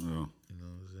ceiling. Yeah. You know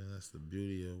what I'm saying? That's the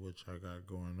beauty of what y'all got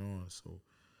going on. So.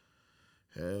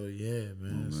 Hell yeah,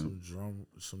 man!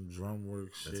 Some drum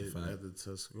work That's shit a fact. at the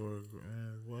Tuscarora.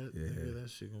 Man, what? Yeah. Nigga, that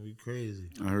shit gonna be crazy.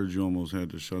 I heard you almost had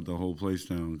to shut the whole place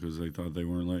down because they thought they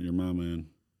weren't letting your mama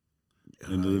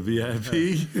into the VIP.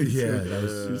 Yeah, that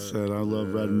was. She said, "I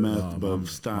love red meth, but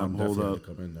stop, Mom hold definitely had up." to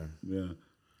come in there. Yeah.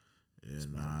 Yeah,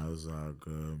 nah, it was all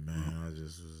good, man. I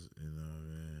just was,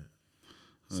 man.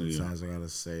 Oh, yeah. Sometimes I gotta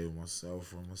save myself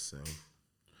from myself.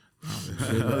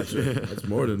 That's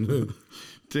more than.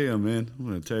 Damn, man. I'm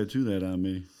going to tattoo that on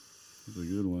me. That's a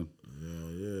good one.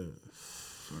 Yeah.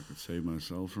 So I can save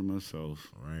myself from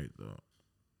myself. Right, though.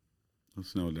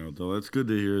 That's no doubt, though. That's good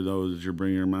to hear, though, that you're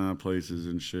bringing your mom places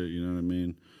and shit. You know what I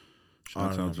mean?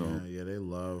 Shouts out to all. Man. Yeah, they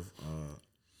love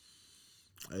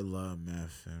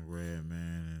meth and red,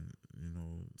 man,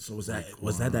 and So was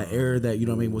that era that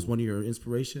was one of your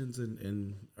inspirations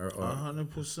and or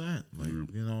 100%.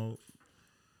 Like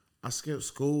I skipped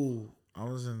school. I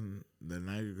was in the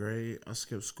 9th grade. I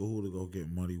skipped school to go get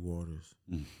Muddy Waters,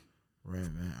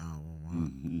 Red Man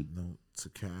album, Note to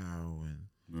Cow,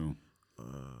 and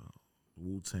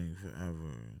Wu-Tang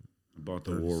Forever. I bought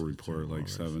the War Report like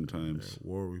 7 times. Yeah,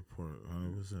 War Report,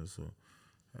 100%. So,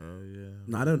 hell yeah.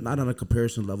 not on a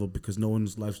comparison level because no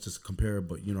one's life's just compare.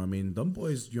 But them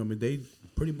boys, they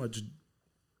pretty much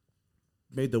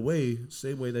made the way,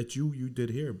 same way that you did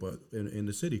here, but in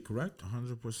the city, correct?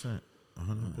 100%.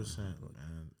 100%.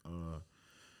 And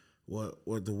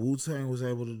what the Wu-Tang was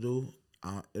able to do,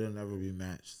 it'll never be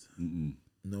matched.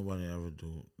 Nobody ever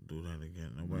do that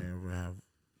again. Nobody ever have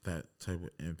that type of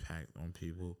impact on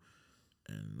people,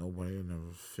 and nobody will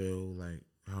never feel like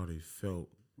how they felt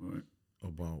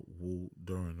about Wu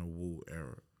during the Wu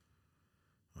era.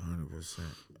 100%.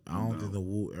 I don't think the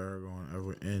Wu era gonna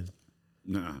ever end.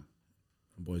 Nah.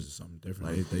 Boys are something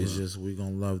different. Like, it's just, we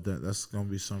gonna love that. That's gonna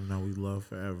be something that we love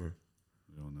forever.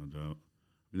 No doubt.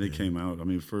 I mean, they came out. I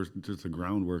mean, first, just the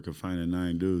groundwork of finding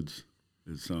 9 dudes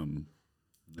is something.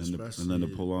 And then to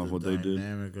pull off what they did.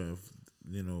 Dynamic of,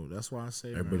 that's why I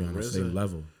say, Everybody on the same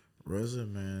level.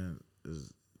 RZA, man,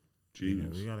 is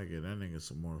genius. We gotta get that nigga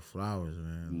some more flowers,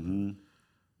 man.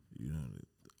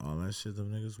 All that shit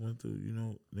them niggas went through,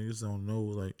 niggas don't know,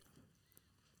 like,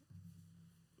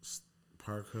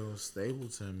 Park Hill,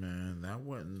 Stapleton, man, that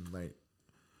wasn't like,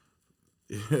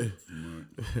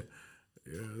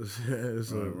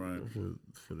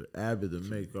 for the Abbott to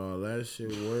make all that shit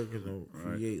work and to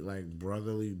create like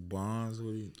brotherly bonds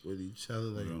with each other,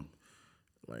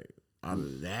 like out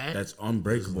of that, that's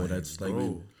unbreakable. Like, that's like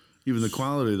even the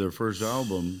quality of their first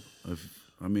album. I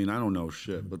don't know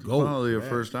shit, but the quality of their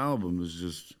first album is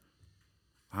just.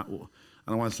 I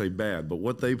don't want to say bad, but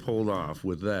what they pulled off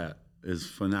with that is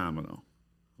phenomenal.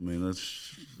 I mean,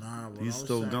 he's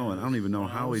still going. I don't even know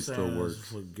how he still works.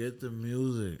 Forget the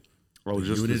music. Oh,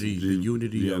 just the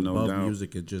unity above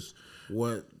music and just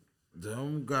what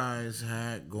them guys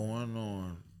had going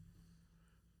on.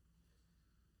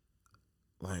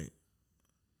 Like,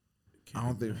 I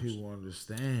don't think people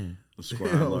understand. A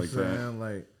squad like that.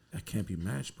 Like, that can't be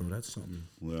matched, bro. That's something.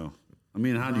 Well, I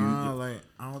mean, how do you? Like,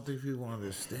 I don't think people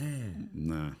understand.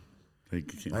 Nah, They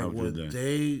can't Like help what that.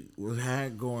 they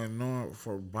had going on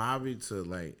for Bobby to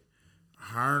like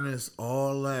harness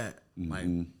all that. Like,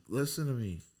 listen to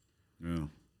me. Yeah.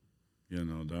 Yeah,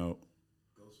 no doubt.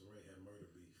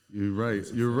 You're right.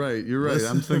 You're right. You're right.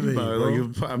 I'm Listen to thinking me, about it. bro.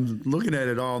 Like, if I'm looking at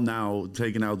it all now,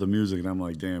 taking out the music, and I'm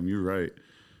like, damn, you're right.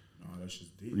 Oh, that's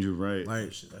just deep. You're right.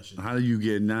 Like, That shit How do you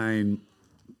get 9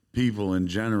 people in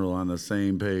general on the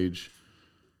same page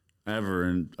ever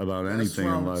and about that's anything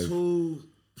in from life? 2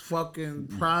 fucking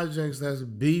projects that's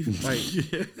beef.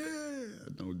 Like, Yeah,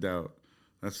 no doubt.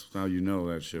 That's how you know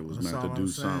that shit was that's meant all to I'm do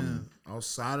saying. something.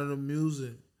 Outside of the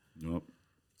music, Yep.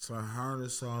 to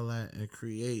harness all that and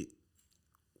create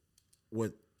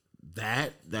with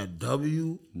that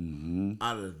W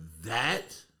out of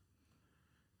that,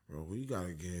 bro, we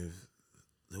gotta give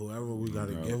whoever we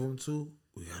gotta give them to,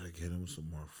 we gotta give them some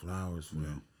more flowers for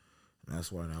that. And that's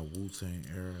why that Wu-Tang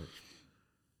era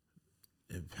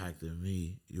impacted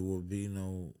me. You would be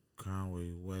no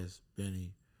Conway, West,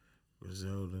 Benny,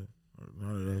 Griselda, or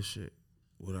none of that shit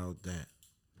without that.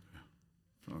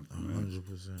 Fuck, man.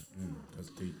 100%. That's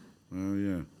deep. Well,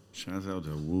 yeah. Shouts out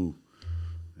to Wu.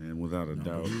 And without a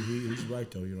doubt. He's right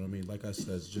though. You know what I mean? Like I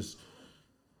said, it's just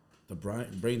the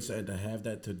brain said to have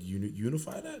that to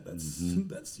unify that.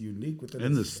 That's unique within.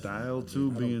 And the itself. style, I too,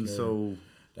 mean, I don't being care. so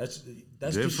That's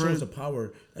different. just shows the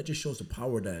power. That just shows the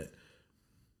power that,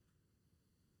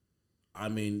 I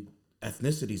mean,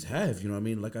 ethnicities have. You know what I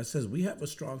mean? Like I said, we have a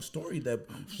strong story that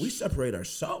we separate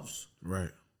ourselves.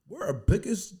 Right. We're our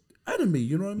biggest enemy.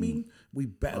 You know what I mean? We A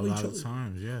battle each lot other. of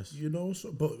times, yes. You know,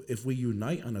 so but if we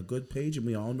unite on a good page and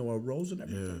we all know our roles and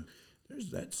everything,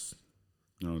 that's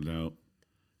No doubt.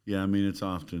 Yeah, I mean, it's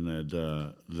often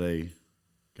that they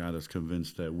got us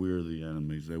convinced that we're the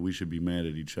enemies, that we should be mad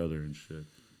at each other and shit.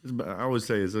 I always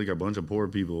say it's like a bunch of poor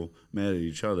people mad at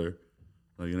each other.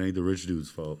 Like, it ain't the rich dude's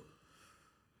fault.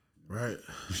 Right.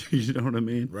 You know what I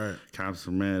mean? Right. Cops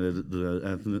are mad at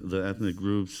the ethnic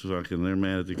groups. Fucking, they're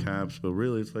mad at the cops. But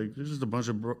really, it's like, there's just a bunch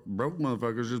of broke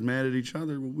motherfuckers just mad at each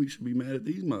other. Well, we should be mad at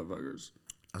these motherfuckers.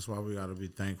 That's why we got to be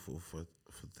thankful for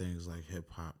things like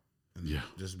hip hop and Yeah.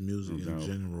 just music No in doubt.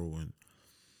 general and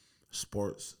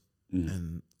sports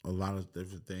and a lot of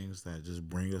different things that just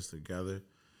bring us together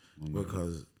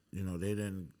because you know they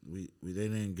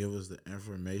didn't give us the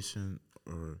information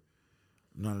or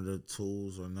none of the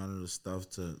tools or none of the stuff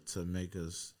to make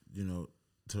us, you know,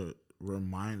 to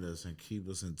remind us and keep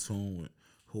us in tune with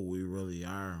who we really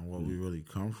are and what we really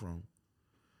come from.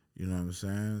 You know what I'm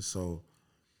saying? So,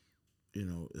 you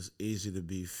know, it's easy to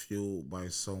be fueled by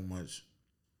so much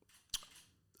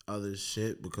other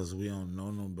shit because we don't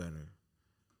know no better.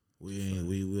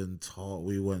 We wasn't taught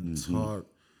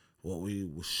what we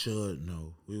should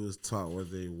know. We was taught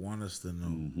what they want us to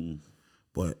know.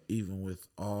 But even with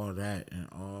all that and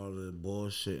all the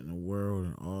bullshit in the world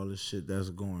and all the shit that's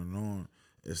going on,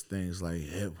 it's things like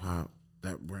hip hop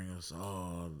that bring us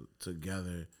all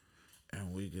together,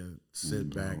 and we can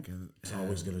sit back and it's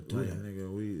always gonna do like, that.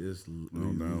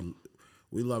 Nigga,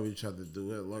 we love each other.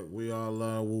 Do it like we all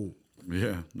love Wu.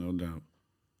 Yeah, no doubt.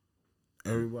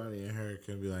 Everybody in here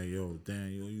can be like, yo,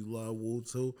 damn, you love Wu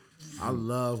too? I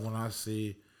love when I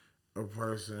see a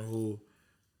person who,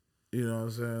 you know what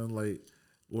I'm saying, like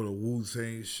with a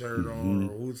Wu-Tang shirt on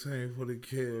or Wu-Tang for the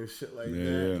kid or shit like that.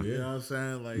 Yeah. You know what I'm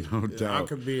saying? Like, No I doubt.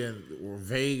 could be in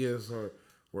Vegas or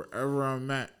wherever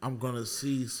I'm at, I'm going to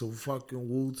see some fucking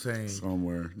Wu-Tang.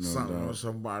 Somewhere, no something or doubt.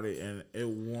 somebody, and it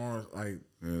warms, like,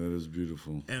 Yeah, that is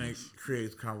beautiful. and it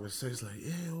creates conversation like,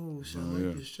 yeah, oh, shit, I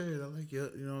like this shirt. I like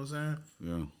it. You know what I'm saying?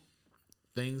 Yeah.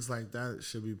 Things like that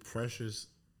should be precious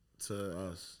to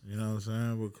us. You know what I'm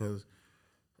saying? Because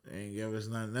they ain't give us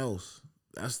nothing else.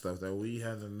 That's stuff that we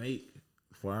had to make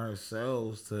for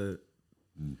ourselves to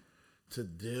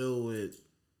deal with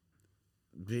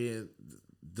being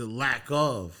the lack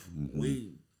of.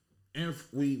 We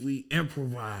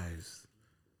improvised.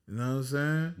 You know what I'm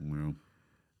saying? Well,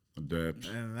 adapt.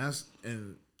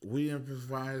 And we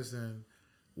improvised, and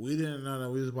we didn't know that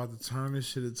we was about to turn this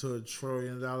shit into $1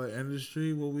 trillion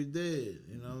industry. But we did.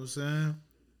 You know what I'm saying?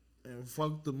 And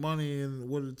fuck the money and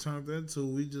what it turned into.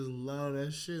 We just love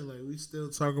that shit. Like, we still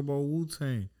talk about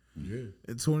Wu-Tang. Yeah.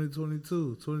 In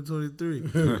 2022, 2023. We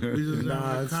just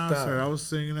had a concert. I was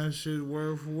singing that shit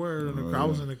word for word. I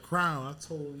was in the crowd. I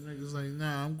told them niggas like,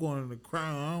 nah, I'm going in the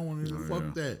crowd. I don't want to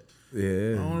fuck that.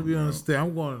 Yeah. I don't want to be on the stage.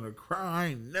 I'm going in the crowd. I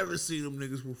ain't never seen them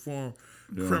niggas perform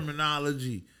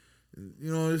criminology.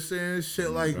 You know what I'm saying?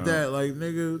 Shit like that. Like,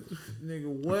 nigga,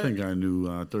 what? I think I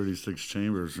knew 36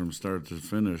 Chambers from start to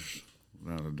finish,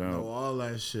 without a doubt. all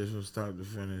that shit from start to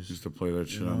finish. Used to play that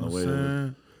shit You know on the what way I'm to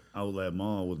saying? Outlet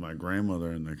Mall with my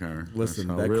grandmother in the car. Listen,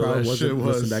 That's how that real crowd that wasn't. shit was.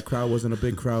 Listen, that crowd wasn't a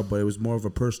big crowd, but it was more of a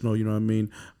personal. You know what I mean?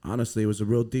 Honestly, it was a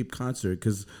real deep concert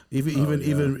because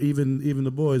even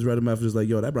the boys right after was like,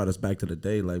 "Yo, that brought us back to the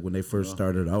day, like when they first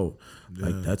started out.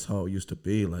 Like that's how it used to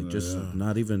be. Like just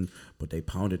not even, but they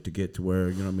pounded to get to where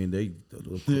you know what I mean.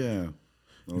 Yeah.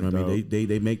 You know what I mean?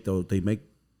 They make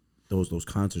those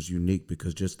concerts unique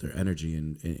because just their energy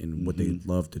and what they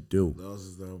love to do. Those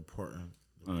is the important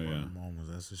moments.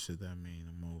 That's the shit that mean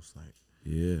the most. Like,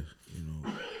 Yeah. you know,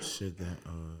 shit that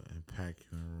impact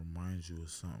you and remind you of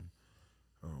something.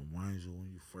 Or remind you when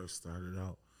you first started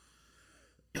out.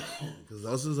 Because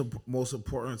those are the most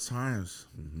important times.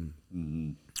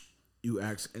 You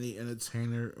ask any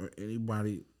entertainer or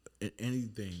anybody in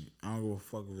anything. I don't give a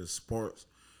fuck if it's sports,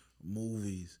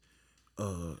 movies,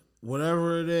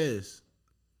 whatever it is.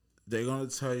 They're gonna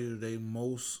tell you they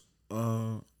most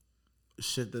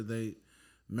shit that they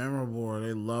memorable or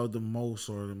they love the most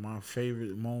or my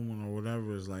favorite moment or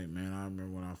whatever is like, man, I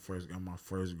remember when I first got my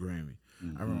first Grammy.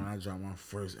 I remember when I dropped my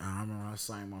first. I remember when I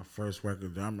signed my first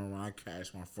record. I remember when I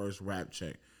cashed my first rap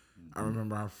check. I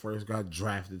remember I first got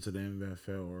drafted to the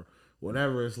NFL or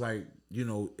whatever. It's like, you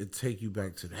know, it take you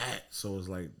back to that. So it's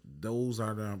like those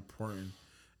are the important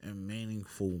and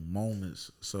meaningful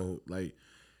moments. So like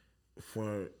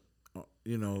for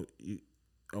you know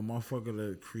a motherfucker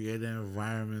to create an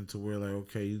environment to where like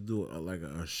okay you do like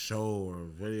a show or a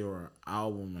video or an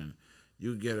album and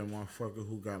you get a motherfucker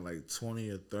who got like 20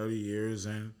 or 30 years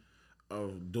in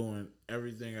of doing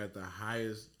everything at the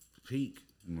highest peak.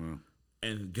 Wow.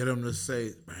 And get them to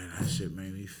say, man, that shit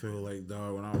made me feel like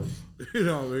dog when I was, you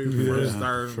know what I mean, first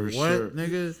starting. for What, sure.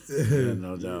 nigga? Yeah,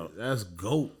 no doubt. That's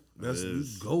GOAT. That's you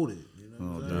goated. You know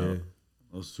what I'm saying? Doubt.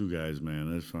 Those two guys, man,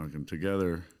 they're fucking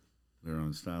together. They're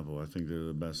unstoppable. I think they're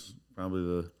the best, probably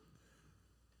the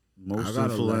most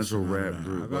influential rap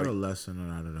group. I got a lesson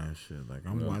out of that shit. Like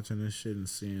I'm watching this shit and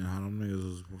seeing how them niggas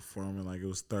was performing like it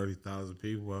was 30,000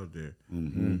 people out there.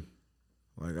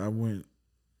 Like I went.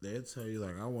 They'll tell you,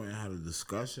 like, I went and had a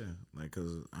discussion, like,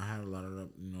 because I had a lot of,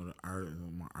 you know,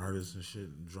 my artists and shit,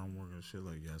 and drum work and shit,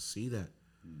 like, y'all see that?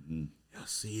 Y'all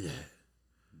see that?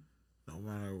 No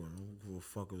matter what, I don't give a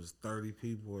fuck if it's 30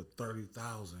 people or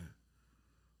 30,000.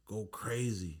 Go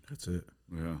crazy. That's it.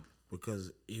 Yeah. Because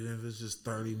even if it's just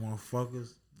 30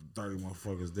 motherfuckers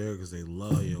there because they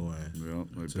love your ass. Yeah,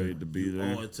 they paid to be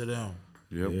there. Owe it to them.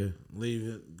 Yep. Yeah. Leave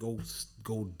it, go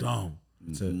dumb.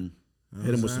 That's it.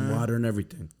 Hit him with some water and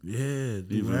everything. Yeah,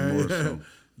 Even more so.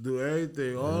 Do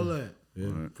everything, all that. Yeah.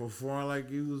 Right. Perform like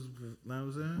you was, you know what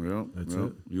I'm saying? Yep. That's yep.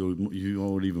 it. You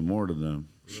owe it even more to them.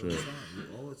 You Shit.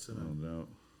 owe it to No them. doubt.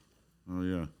 Oh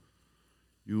yeah.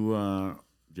 You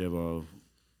do you have a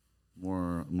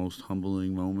most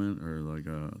humbling moment or like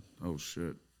oh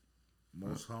shit.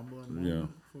 Most humbling yeah.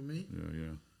 moment for me?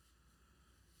 Yeah.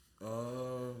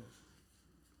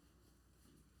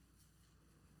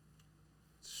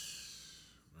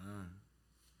 Man,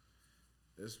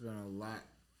 it's been a lot.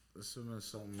 There's been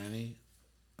so many.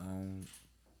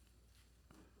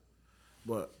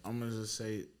 But I'm gonna just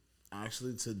say,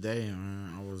 actually today,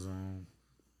 man, I was in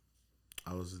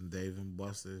Dave and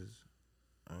Buster's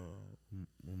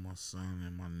with my son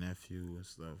and my nephew and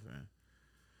stuff,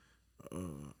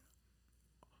 and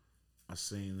I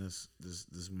seen this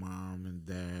mom and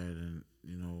dad, and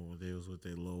you know they was with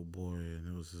their little boy, and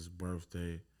it was his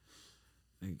birthday.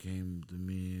 And came to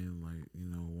me and like, you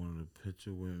know, wanted a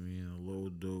picture with me, and the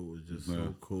little dude was just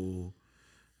so cool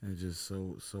and just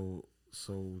so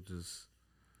just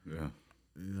Yeah.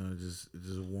 you know, it just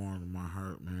warmed my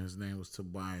heart, man. His name was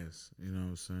Tobias, you know what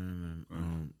I'm saying?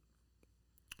 And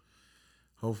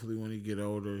hopefully when he get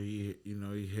older he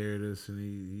hear this and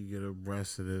he get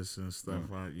abreast of this and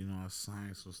stuff. I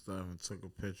signed some stuff and took a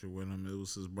picture with him. It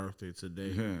was his birthday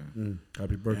today. Yeah.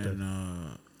 Happy birthday.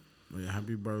 And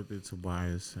happy birthday,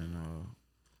 Tobias, and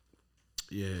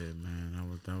yeah, man,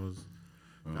 that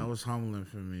was humbling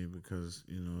for me because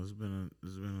you know it's been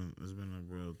a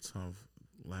real tough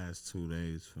last 2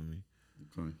 days for me.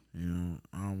 Okay. You know,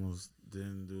 I almost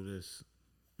didn't do this,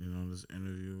 you know, this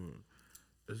interview.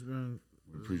 It's been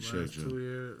Appreciate last you. 2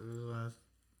 years, this last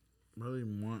really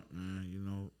month, man. You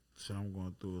know, shit I'm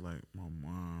going through with, like my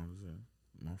moms and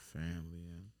my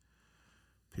family and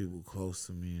people close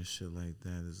to me and shit like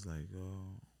that. It's like,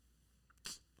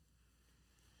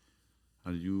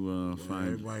 How do you find?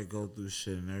 everybody go through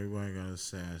shit and everybody got a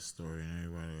sad story and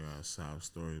everybody got a sob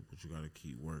story, but you gotta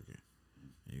keep working.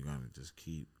 And you gotta just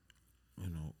keep, you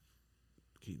know,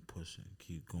 keep pushing,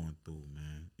 keep going through,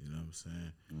 man. You know what I'm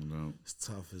saying? No doubt. As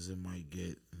tough as it might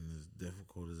get and as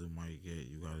difficult as it might get,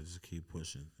 you gotta just keep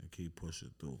pushing and keep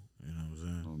pushing through. You know what I'm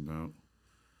saying? No doubt.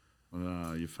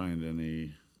 You find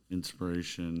any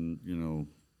inspiration? You know,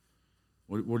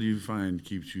 what do you find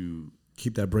keeps you?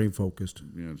 Keep that brain focused.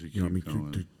 You know, to keep You know what I mean?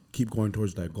 going. To keep going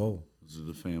towards that goal. This is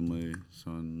the family,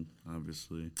 son,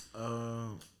 obviously.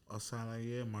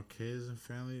 Outside my kids and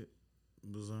family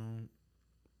was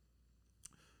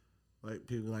like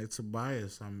people like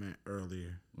Tobias I met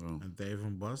earlier, and Dave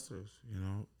and Buster's, you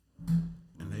know,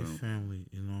 and they family,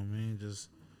 you know what I mean? Just,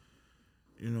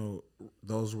 you know,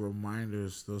 those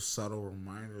reminders, those subtle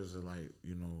reminders are like,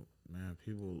 you know, man,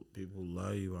 people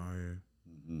love you out here.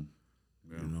 Mm-hmm.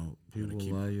 Yeah. You know, people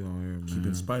love you out here, man. Keep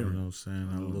inspiring. You know what I'm saying?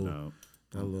 No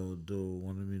That little dude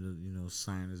wanted me to, you know,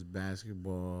 sign his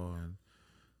basketball and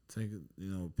take a, you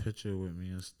know, picture with me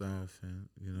and stuff, and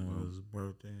you know, his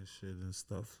birthday and shit and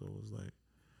stuff. So it was like,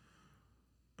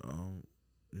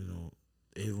 you know,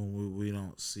 even when we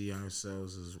don't see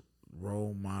ourselves as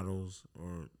role models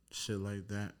or shit like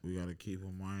that, we got to keep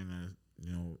in mind that,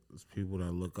 you know, it's people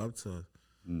that look up to us.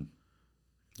 No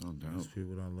doubt. There's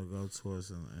people that look up to us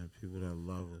and people that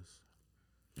love us.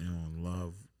 You know, and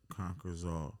love conquers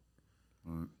all.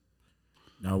 Right.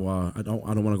 Now, I don't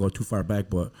want to go too far back,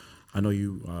 but I know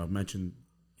you mentioned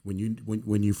when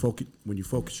you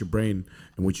focus your brain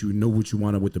and what you know what you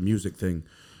wanted with the music thing.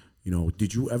 You know,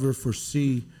 did you ever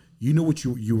foresee? You knew what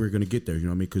you were going to get there. You know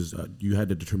what I mean? Because you had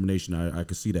the determination. I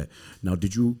could see that. Now,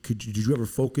 did you ever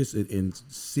focus and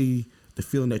see the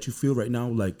feeling that you feel right now?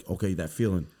 Like, okay, that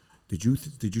feeling. Did you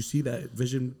see that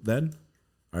vision then,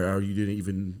 or you didn't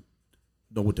even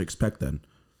know what to expect then?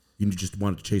 You just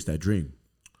wanted to chase that dream.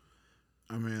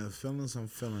 I mean, the feelings I'm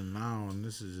feeling now, and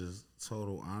this is just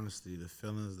total honesty, the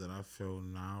feelings that I feel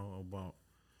now about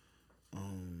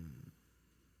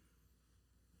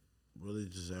really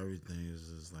just everything is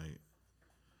just like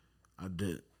I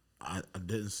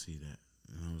didn't see that.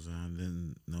 You know what I'm saying? I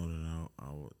didn't know that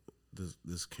I would,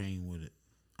 this came with it.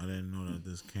 I didn't know that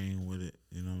this came with it.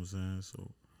 You know what I'm saying?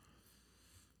 So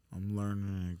I'm learning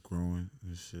and growing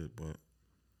and shit, but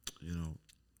you know,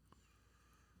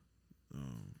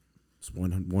 It's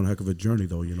one heck of a journey,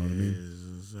 though. You know what I mean?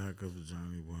 It's a heck of a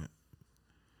journey,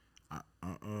 but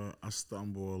I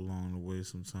stumble along the way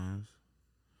sometimes.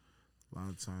 A lot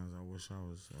of times I wish I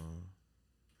was. I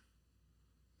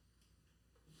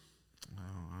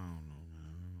don't know,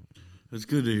 man. It's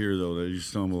good to hear though that you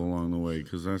stumble along the way,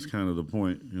 because that's kind of the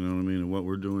point. You know what I mean? And what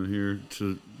we're doing here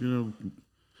to, you know,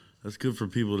 that's good for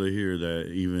people to hear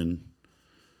that even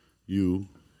you,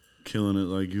 killing it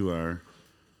like you are,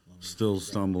 still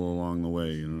stumble along the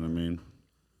way. You know what I mean?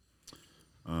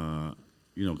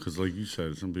 You know, because like you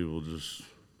said, some people just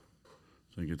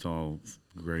think it's all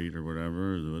great or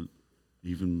whatever. But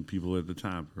even people at the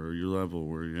top or your level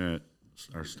where you're at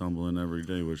are stumbling every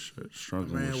day with shit,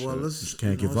 struggling with shit. Just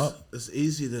can't give up. It's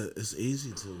easy to though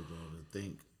to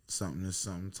think something is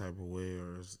some type of way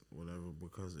or whatever,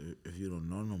 because if you don't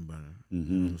know no better, you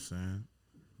know what I'm saying?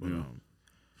 But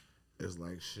it's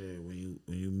like shit when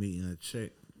you meeting a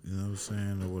chick, you know what I'm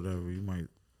saying, or whatever, you might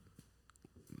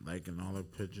liking all her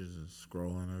pictures and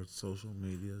scrolling her social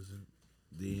medias and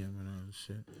DMing her and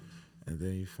shit, and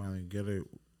then you finally get her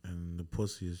and the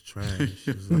pussy is trash.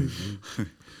 It's like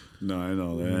no, I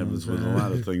know that happens with a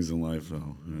lot of things in life,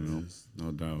 though. You know,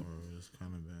 no doubt. It's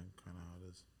kind of been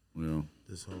how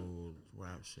this whole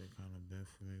rap shit kind of been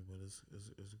for me, but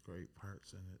it's great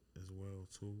parts in it as well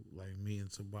too. Like me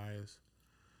and Tobias,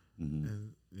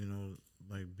 and you know,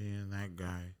 like being that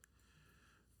guy.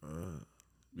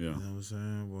 You know what I'm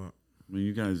saying? But I mean,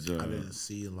 you guys. I didn't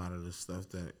see a lot of the stuff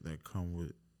that come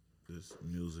with this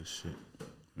music shit.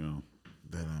 Yeah.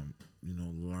 That I'm, you know,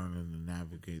 learning to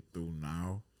navigate through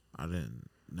now. I didn't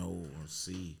know or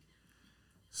see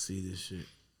this shit.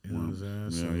 You know what I'm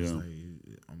saying? So it's like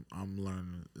I'm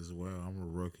learning as well. I'm a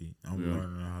rookie. I'm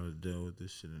learning how to deal with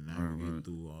this shit and navigate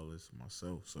through all this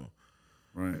myself. So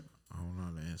I don't know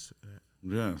how to answer that.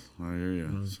 Yeah, I hear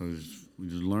you. So we're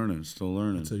just learning, still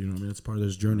learning. You know what I mean? It's part of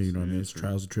this journey. You know what I mean? It's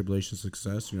trials and tribulations,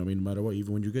 success. You know what I mean? No matter what,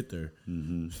 even when you get there,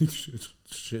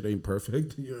 shit ain't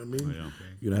perfect. You know what I mean? Yeah.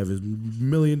 You know, have as $1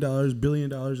 million, $1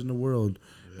 billion in the world,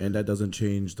 and that doesn't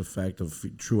change the fact of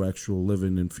true, actual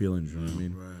living and feelings. You know what I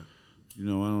mean? Right. You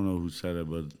know, I don't know who said it,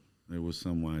 but it was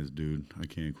some wise dude. I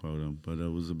can't quote him, but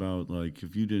it was about like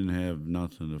if you didn't have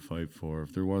nothing to fight for,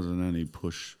 if there wasn't any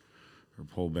push or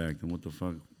pull back, then what the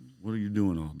fuck? What are you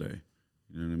doing all day?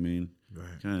 You know what I mean?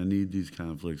 Right. Kind of need these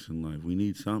conflicts in life. We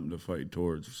need something to fight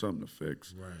towards, or something to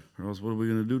fix. Right. Or else, what are we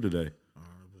gonna do today?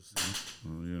 100%.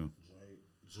 Oh yeah.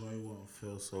 Joy won't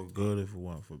feel so good if it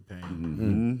weren't for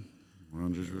pain.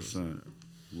 100%.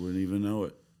 Wouldn't even know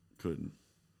it. Couldn't.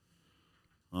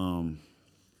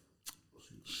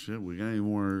 Shit. We got any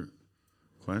more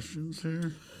questions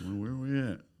here? Where are we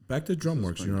at? Back to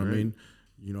DrumWorks, you know what I great. mean?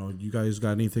 You know, you guys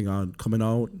got anything on coming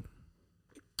out?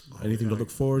 Anything to look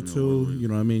forward to? You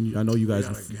know what I mean? I know you guys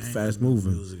are fast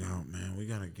moving. Music out, man. We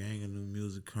got a gang of new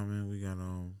music coming. We got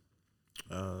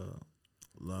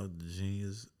Love the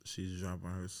Genius. She's dropping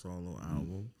her solo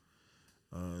album.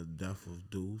 Death of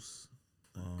Deuce.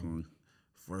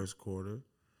 First quarter.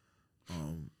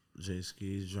 Jay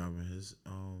Ski's dropping his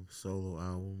solo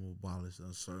album, Abolish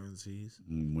Uncertainties.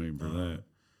 Waiting for that.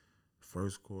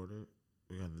 First quarter.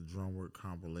 We got the Drumwork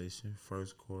compilation.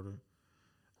 First quarter.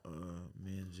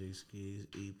 Me and Jay Ski's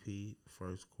EP.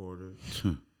 First quarter.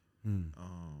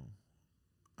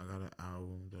 I got an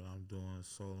album that I'm doing,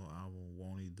 solo album,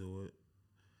 Won't He Do It?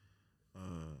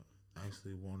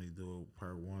 Actually, Won't He Do It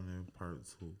part 1 and part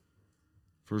 2.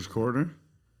 First quarter?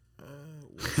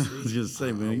 We'll see. I was just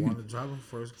say, man, I you want to drop it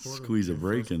first quarter. squeeze a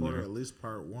break first in quarter, there. At least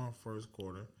part 1, first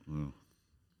quarter. Oh.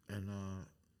 And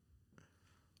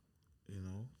you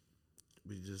know,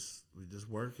 we just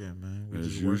working, man. We As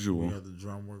just usual. We had the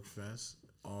Drumwork Fest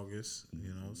August. You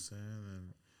know what I'm saying?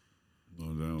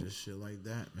 And No doubt. just shit like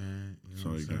that, man. You know That's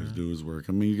all what you I'm guys saying? do is work.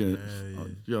 I mean, you guys,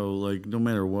 yo, like, no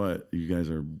matter what, you guys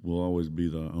will always be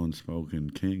the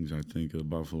unspoken kings, I think, of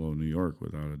Buffalo, New York,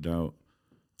 without a doubt.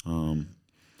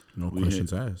 No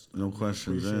questions asked. No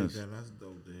questions Appreciate asked. that. That's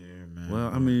dope to hear, man. Well,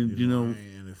 I But, mean, you know, I ain't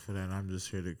in it for that. I'm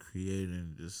just here to create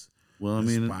and just Well, I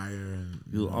mean, inspire. And,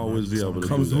 you'll you know, always I be just able to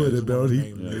wanna do that. just wanna Brody.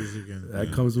 make music and,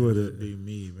 That comes with just it. Be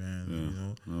me, man.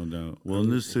 You know, no doubt. Well, in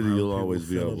this city, How you'll people always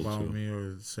be feel able about to. me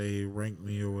or say rank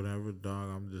me or whatever, dog.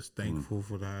 I'm just thankful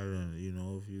for that, and you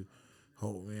know, if you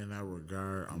hold me in that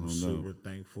regard, I'm super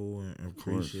thankful and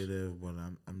appreciative. But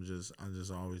I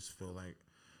just always feel like,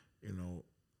 you know,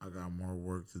 I got more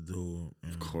work to do,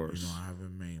 and Of course. you know, I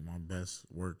haven't made my best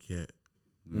work yet.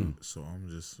 So I'm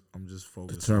just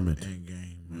focused Determined. on the end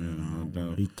game, Yeah, man. I no don't doubt.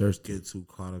 wanna He thirsty. get too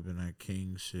caught up in that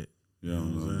king shit. Yeah, You know what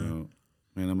no I'm saying? doubt.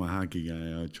 Man, I'm a hockey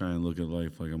guy. I try and look at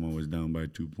life like I'm always down by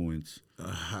 2 points.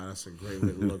 That's a great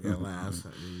way to look at life.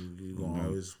 You gonna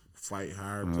always fight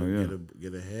hard to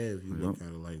get ahead if you look at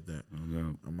it like that. No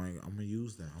doubt. I'm gonna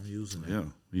use that. I'm using that. Yeah,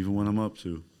 even when I'm up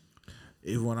to.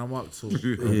 Even when I'm up to,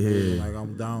 it, like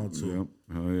I'm down to. Yep.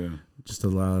 Oh, yeah. Just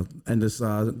to end this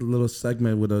little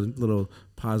segment with a little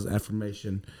positive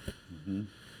affirmation.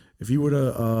 If you were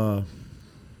to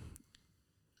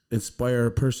inspire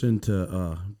a person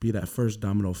to be that first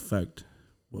domino effect,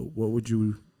 what would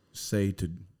you say to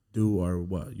do or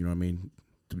what? You know what I mean?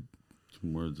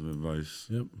 Some words of advice.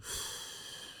 Yep.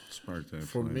 Spark that.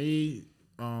 For flame. me,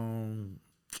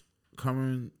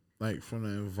 coming like from the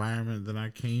environment that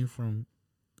I came from,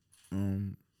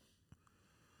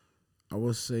 I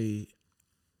would say,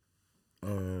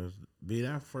 be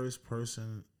that first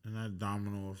person in that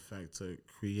domino effect to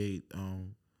create,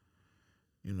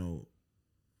 you know,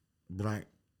 black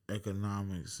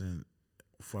economics and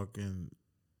fucking,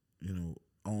 you know,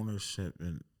 ownership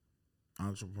and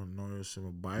entrepreneurship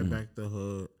and buy back the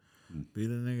hood. Be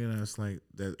the nigga that's like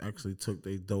that actually took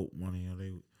their dope money or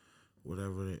they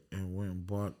whatever and went and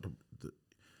bought the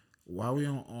why we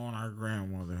don't own our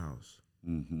grandmother house.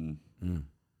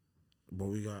 But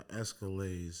we got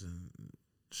Escalades and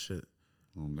shit.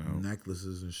 No doubt.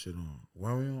 Necklaces and shit on.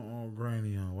 Why we don't own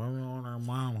granny house? Why we don't own our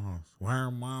mom house? Why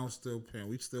our mom still paying?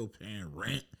 We still paying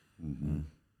rent.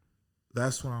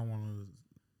 That's what I want to.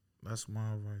 That's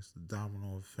my advice. The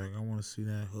domino effect. I want to see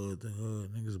that hood to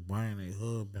hood niggas buying their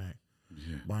hood back,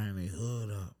 buying their hood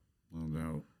up. No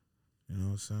doubt. You know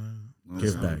what I'm saying? Give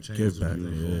That's how back, it changes give the back,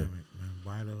 dynamic, man.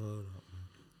 Buy the hood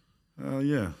up.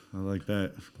 Yeah, I like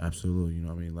that. Absolutely. You know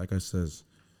what I mean? Like I says,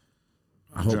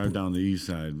 I Drive down the east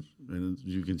side, and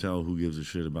you can tell who gives a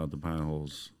shit about the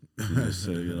potholes. In this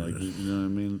city. Like, you know what I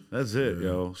mean? That's it,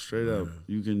 yo. Straight up.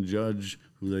 You can judge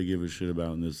who they give a shit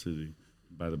about in this city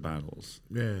by the potholes.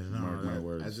 Yeah, no, Mark my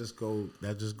words. that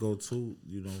just go to,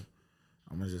 you know,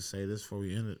 I'm gonna just say this before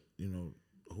we end it, you know,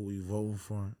 who we voting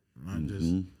for. Not just,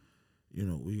 you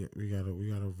know, we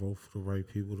gotta vote for the right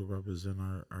people to represent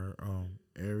our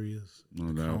areas,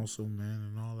 No the doubt. councilman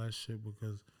and all that shit,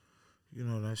 because you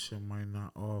know that shit might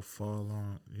not all fall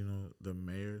on, you know, the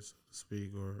mayor, so to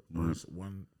speak, or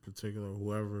one particular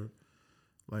whoever.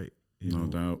 Like, you No know,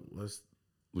 doubt. let's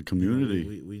The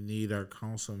community. we need our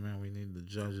councilmen, we need the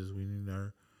judges, we need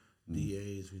our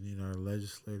DAs, we need our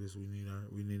legislators, we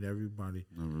need everybody.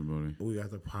 Everybody. We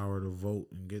got the power to vote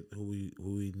and get who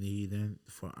we need in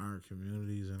for our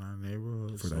communities and our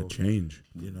neighborhoods. for So, that change.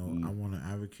 you know, I want to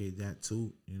advocate that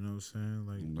too. You know what I'm saying?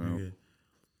 Like, No doubt. nigga,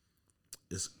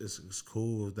 it's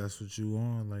cool if that's what you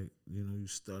want. Like, you know, you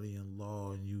studying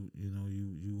law and you know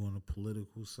you on a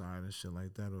political side and shit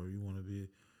like that, or you want to be,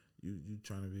 you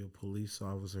trying to be a police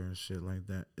officer and shit like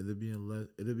that. It'll be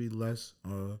less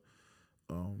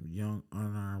young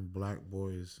unarmed black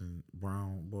boys and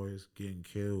brown boys getting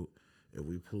killed if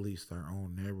we policed our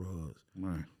own neighborhoods.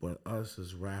 Right. But us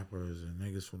as rappers and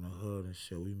niggas from the hood and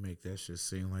shit, we make that shit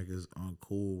seem like it's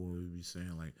uncool when we be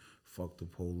saying like fuck the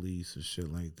police and shit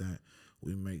like that.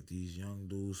 We make these young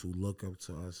dudes who look up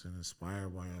to us and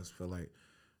inspired by us feel like,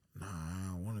 nah,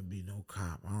 I don't want to be no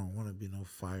cop. I don't want to be no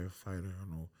firefighter or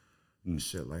no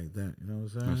shit like that. You know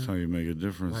what I'm saying? That's how you make a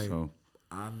difference. Like, So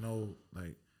I know,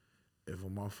 like, if a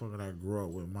motherfucker that grew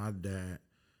up with my dad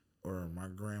or my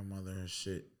grandmother and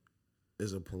shit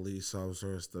is a police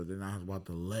officer and stuff, they're not about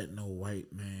to let no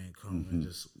white man come and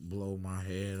just blow my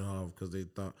head off because they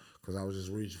thought, because I was just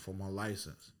reaching for my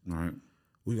license. right.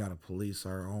 We got to police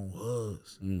our own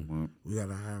hoods. Well, We got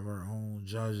to have our own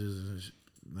judges and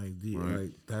like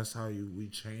that's how we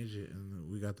change it, and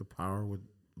we got the power with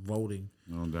voting.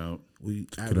 no doubt. We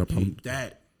get up on- advocate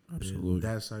that. Absolutely. And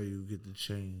that's how you get the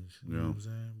change. You know what I'm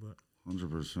saying? But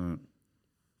 100%.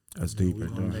 That's deep. we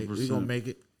Right gonna, there. make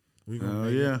it. We gonna Oh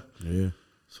make yeah. Yeah.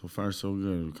 So far, so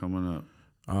good. Coming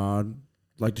up.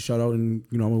 Like to shout out, and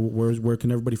where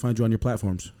can everybody find you on your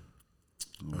platforms?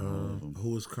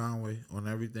 Who is Conway on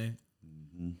everything?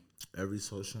 Every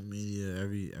social media,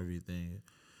 everything.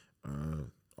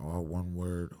 All one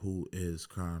word. Who is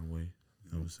Conway?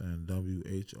 You know what I'm saying?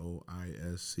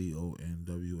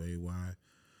 WHOISCONWAY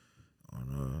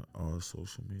on all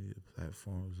social media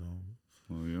platforms.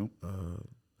 Oh yeah.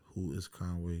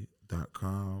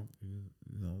 Whoisconway.com.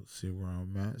 You know, see where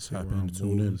I'm at, see Tap where in, I'm tune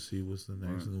moving, in. see what's the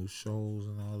next new shows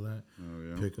and all that. Oh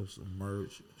yeah. Pick up some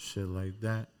merch, shit like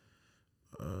that.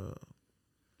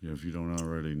 Yeah, if you don't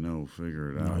already know,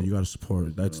 figure it No, out. you gotta support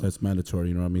it. That's mandatory.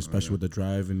 You know what I mean? Especially with the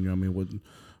drive, and you know what I mean.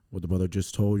 What the brother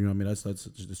just told, you know what I mean? That's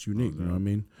just unique. You know what I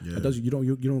mean? Yeah. That doesn't you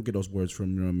don't get those words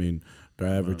from, you know what I mean, the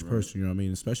average person. You know what I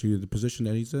mean? Especially the position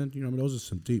that he's in. You know what I mean? Those are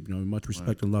some deep. You know, much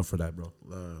respect and love for that, bro.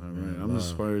 Love, All man, right. I'm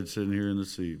inspired sitting here in the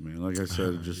seat, man. Like I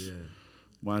said, just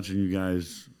watching you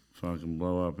guys fucking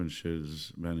blow up and shit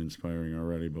has been inspiring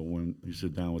already. But when you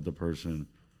sit down with the person,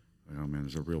 like, oh man,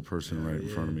 there's a real person right in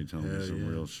front of me telling me some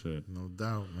real shit. No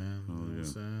doubt, man. You know what I'm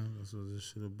saying? That's what this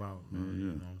shit about, man. You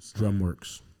know what I'm saying? Drum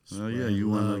works. Oh yeah, you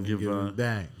want to give it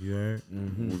back, you heard?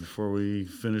 well, before we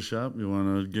finish up, you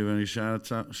want to give any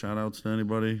shout outs to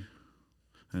anybody?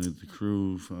 And the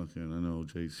crew, fucking, I know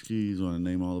Jay Skis, want to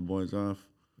name all the boys off?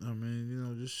 I mean, you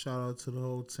know, just shout out to the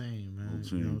whole team, man. Whole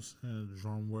team. You know what I'm saying?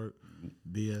 Drum work,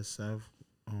 BSF,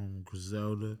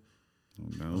 Griselda,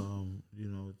 you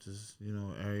know, just, you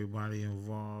know, everybody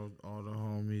involved, all the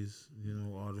homies, you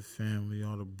know, all the family,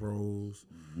 all the bros,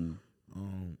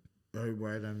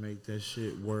 everybody that make that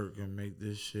shit work and make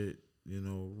this shit, you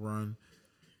know, run.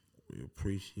 We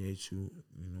appreciate you.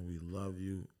 You know, we love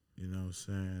you. You know what I'm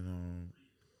saying?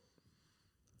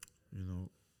 You know,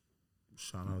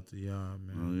 shout out to y'all,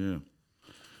 man. Oh yeah,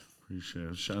 appreciate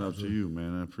it. Shout out to you,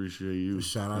 man. I appreciate you.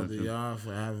 Shout out to y'all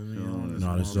for having me on.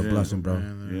 No, this is a blessing, bro.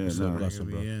 Yeah, This is a no, blessing,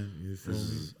 bro. You feel This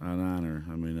me? is an honor.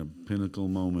 I mean, a pinnacle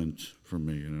moment for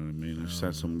me. You know what I mean? I've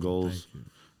set some goals,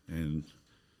 and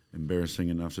embarrassing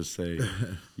enough to say,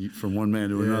 from one man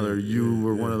to another, you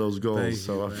were one of those goals.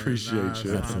 So I appreciate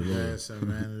you. Absolutely,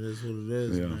 man. It is what it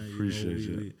is, Yeah, man. appreciate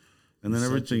you. you. And then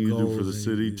everything you do for the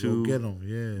city too. Get them,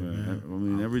 yeah, man. I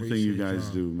mean, everything you appreciate guys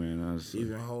y'all. do, man.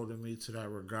 Even holding me to that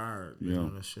regard, you know,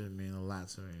 that shit mean a lot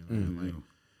to me. Man. Like,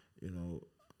 you know,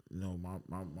 my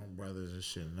brothers and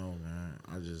shit know, man.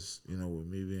 I just, you know, with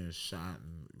me being shot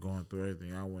and going through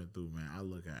everything I went through, man, I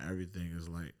look at everything as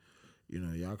like, you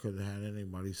know, y'all could have had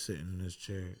anybody sitting in this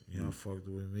chair. Y'all fucked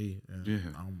with me, and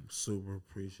I'm super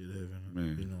appreciative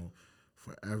and you know,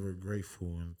 forever grateful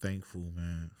and thankful,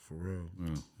 man, for real. Yeah,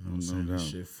 you know what I'm saying? This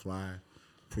shit fly.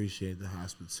 Appreciate the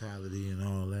hospitality and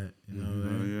all that. You know what I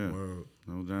mean? Word.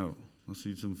 No doubt. Let's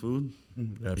eat some food.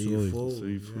 Absolutely. Let's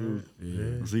eat food.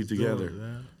 Yeah. Let's eat together.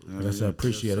 I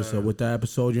appreciate it. So with that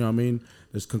episode, you know what I mean,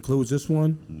 this concludes this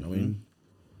one. I mean,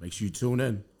 make sure you tune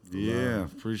in. Yeah,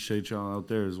 appreciate y'all out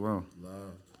there as well.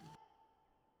 Love.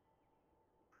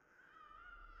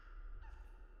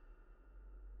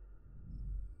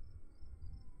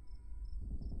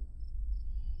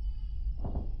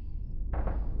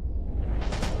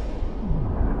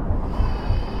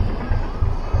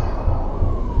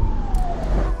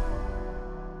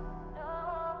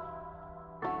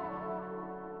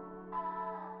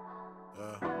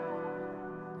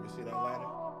 Let me see that lighter.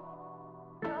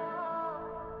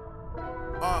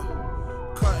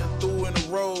 Cutting through in the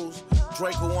rows.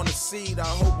 Draco on the seat. I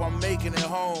hope I'm making it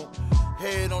home.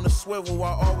 Head on the swivel,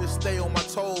 I always stay on my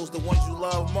toes. The ones you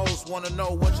love most wanna know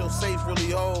what your safe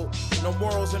really hold. No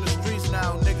morals in the streets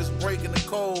now, niggas breaking the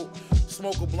code.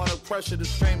 Smoke a blunt of pressure,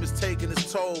 this fame is taking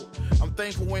its toll. I'm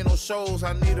thankful ain't no shows,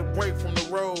 I need a break from the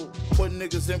road. Put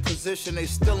niggas in position, they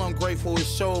still ungrateful, it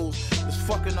shows. It's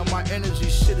fucking up my energy,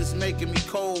 shit is making me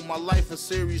cold. My life a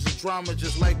series of drama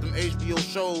just like them HBO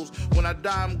shows. When I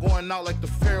die, I'm going out like the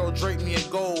Pharaoh, drape me in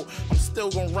gold. I'm still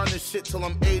gonna run this shit till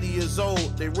I'm 80 years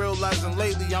old. They realizing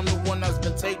lately I'm the one that's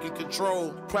been taking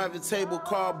control. Private table,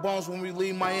 car bones when we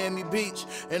leave Miami Beach.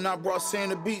 And I brought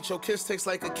Santa Beach, your kiss tastes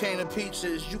like a can of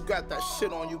peaches. You got that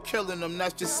shit on you, killing them,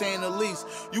 that's just saying the least.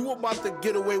 You about to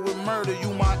get away with murder,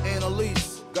 you my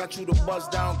Annalise. Got you to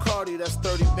bust down Cardi, that's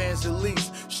 30 bands at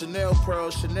least. Chanel pearl,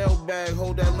 Chanel bag,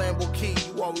 hold that Lambo key.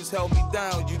 You always held me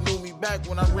down, you knew me back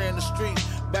when I ran the street.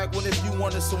 Back when if you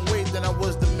wanted some weight, then I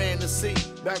was the man to see.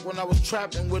 Back when I was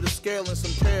trapping with a scale and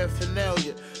some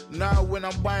paraphernalia. Now when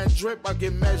I'm buying drip, I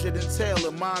get measured and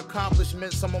tailored. My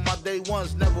accomplishments, some of my day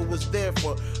ones never was there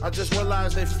for. I just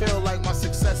realized they feel like my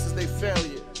successes, they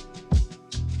failure.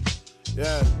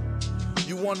 Yeah.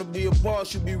 You wanna be a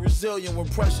boss, you be resilient when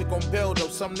pressure gon' build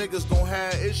up. Some niggas gon'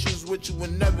 have issues with you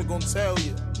and never gon' tell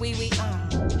you. We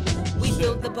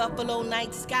built the buffalo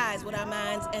night skies with our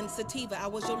minds and sativa. I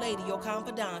was your lady, your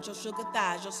confidant, your sugar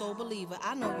thighs, your soul believer.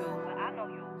 I know you.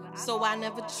 So I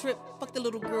never trip. Fuck the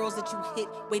little girls that you hit,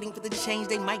 waiting for the change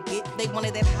they might get. They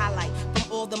wanted that highlight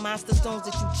from all the monster stones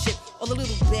that you chip, all the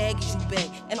little baggies you beg,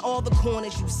 and all the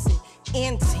corners you sit.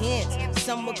 Intense,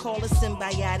 some would call it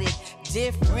symbiotic,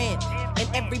 different, and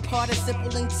every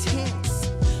participle intense.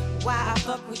 Why I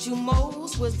fuck with you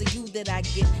most was the you that I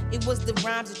get. It was the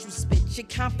rhymes that you spit, your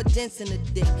confidence in the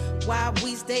dick. Why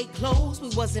we stay close, we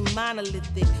wasn't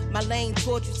monolithic. My lane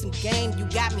taught you some game, you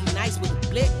got me nice with a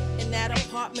blick. In that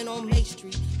apartment on May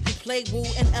Street, you played Wu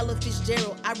and Ella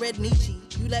Fitzgerald, I read Nietzsche.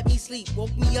 You let me sleep,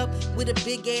 woke me up with a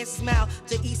big ass smile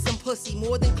to eat some pussy.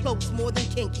 More than close, more than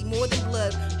kinky, more than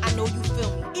blood, I know you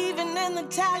feel me. Even in the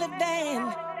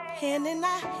Taliban, hand in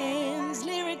our hands,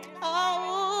 lyric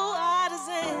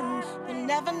artisan. You'll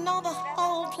never know the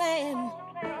whole plan.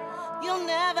 You'll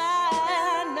never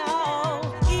know.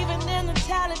 Even in the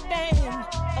Taliban,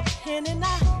 a pen in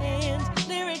our hands,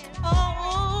 lyric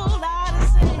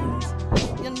artisans.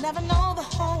 You'll never know the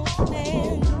whole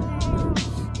plan.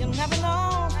 You'll never know.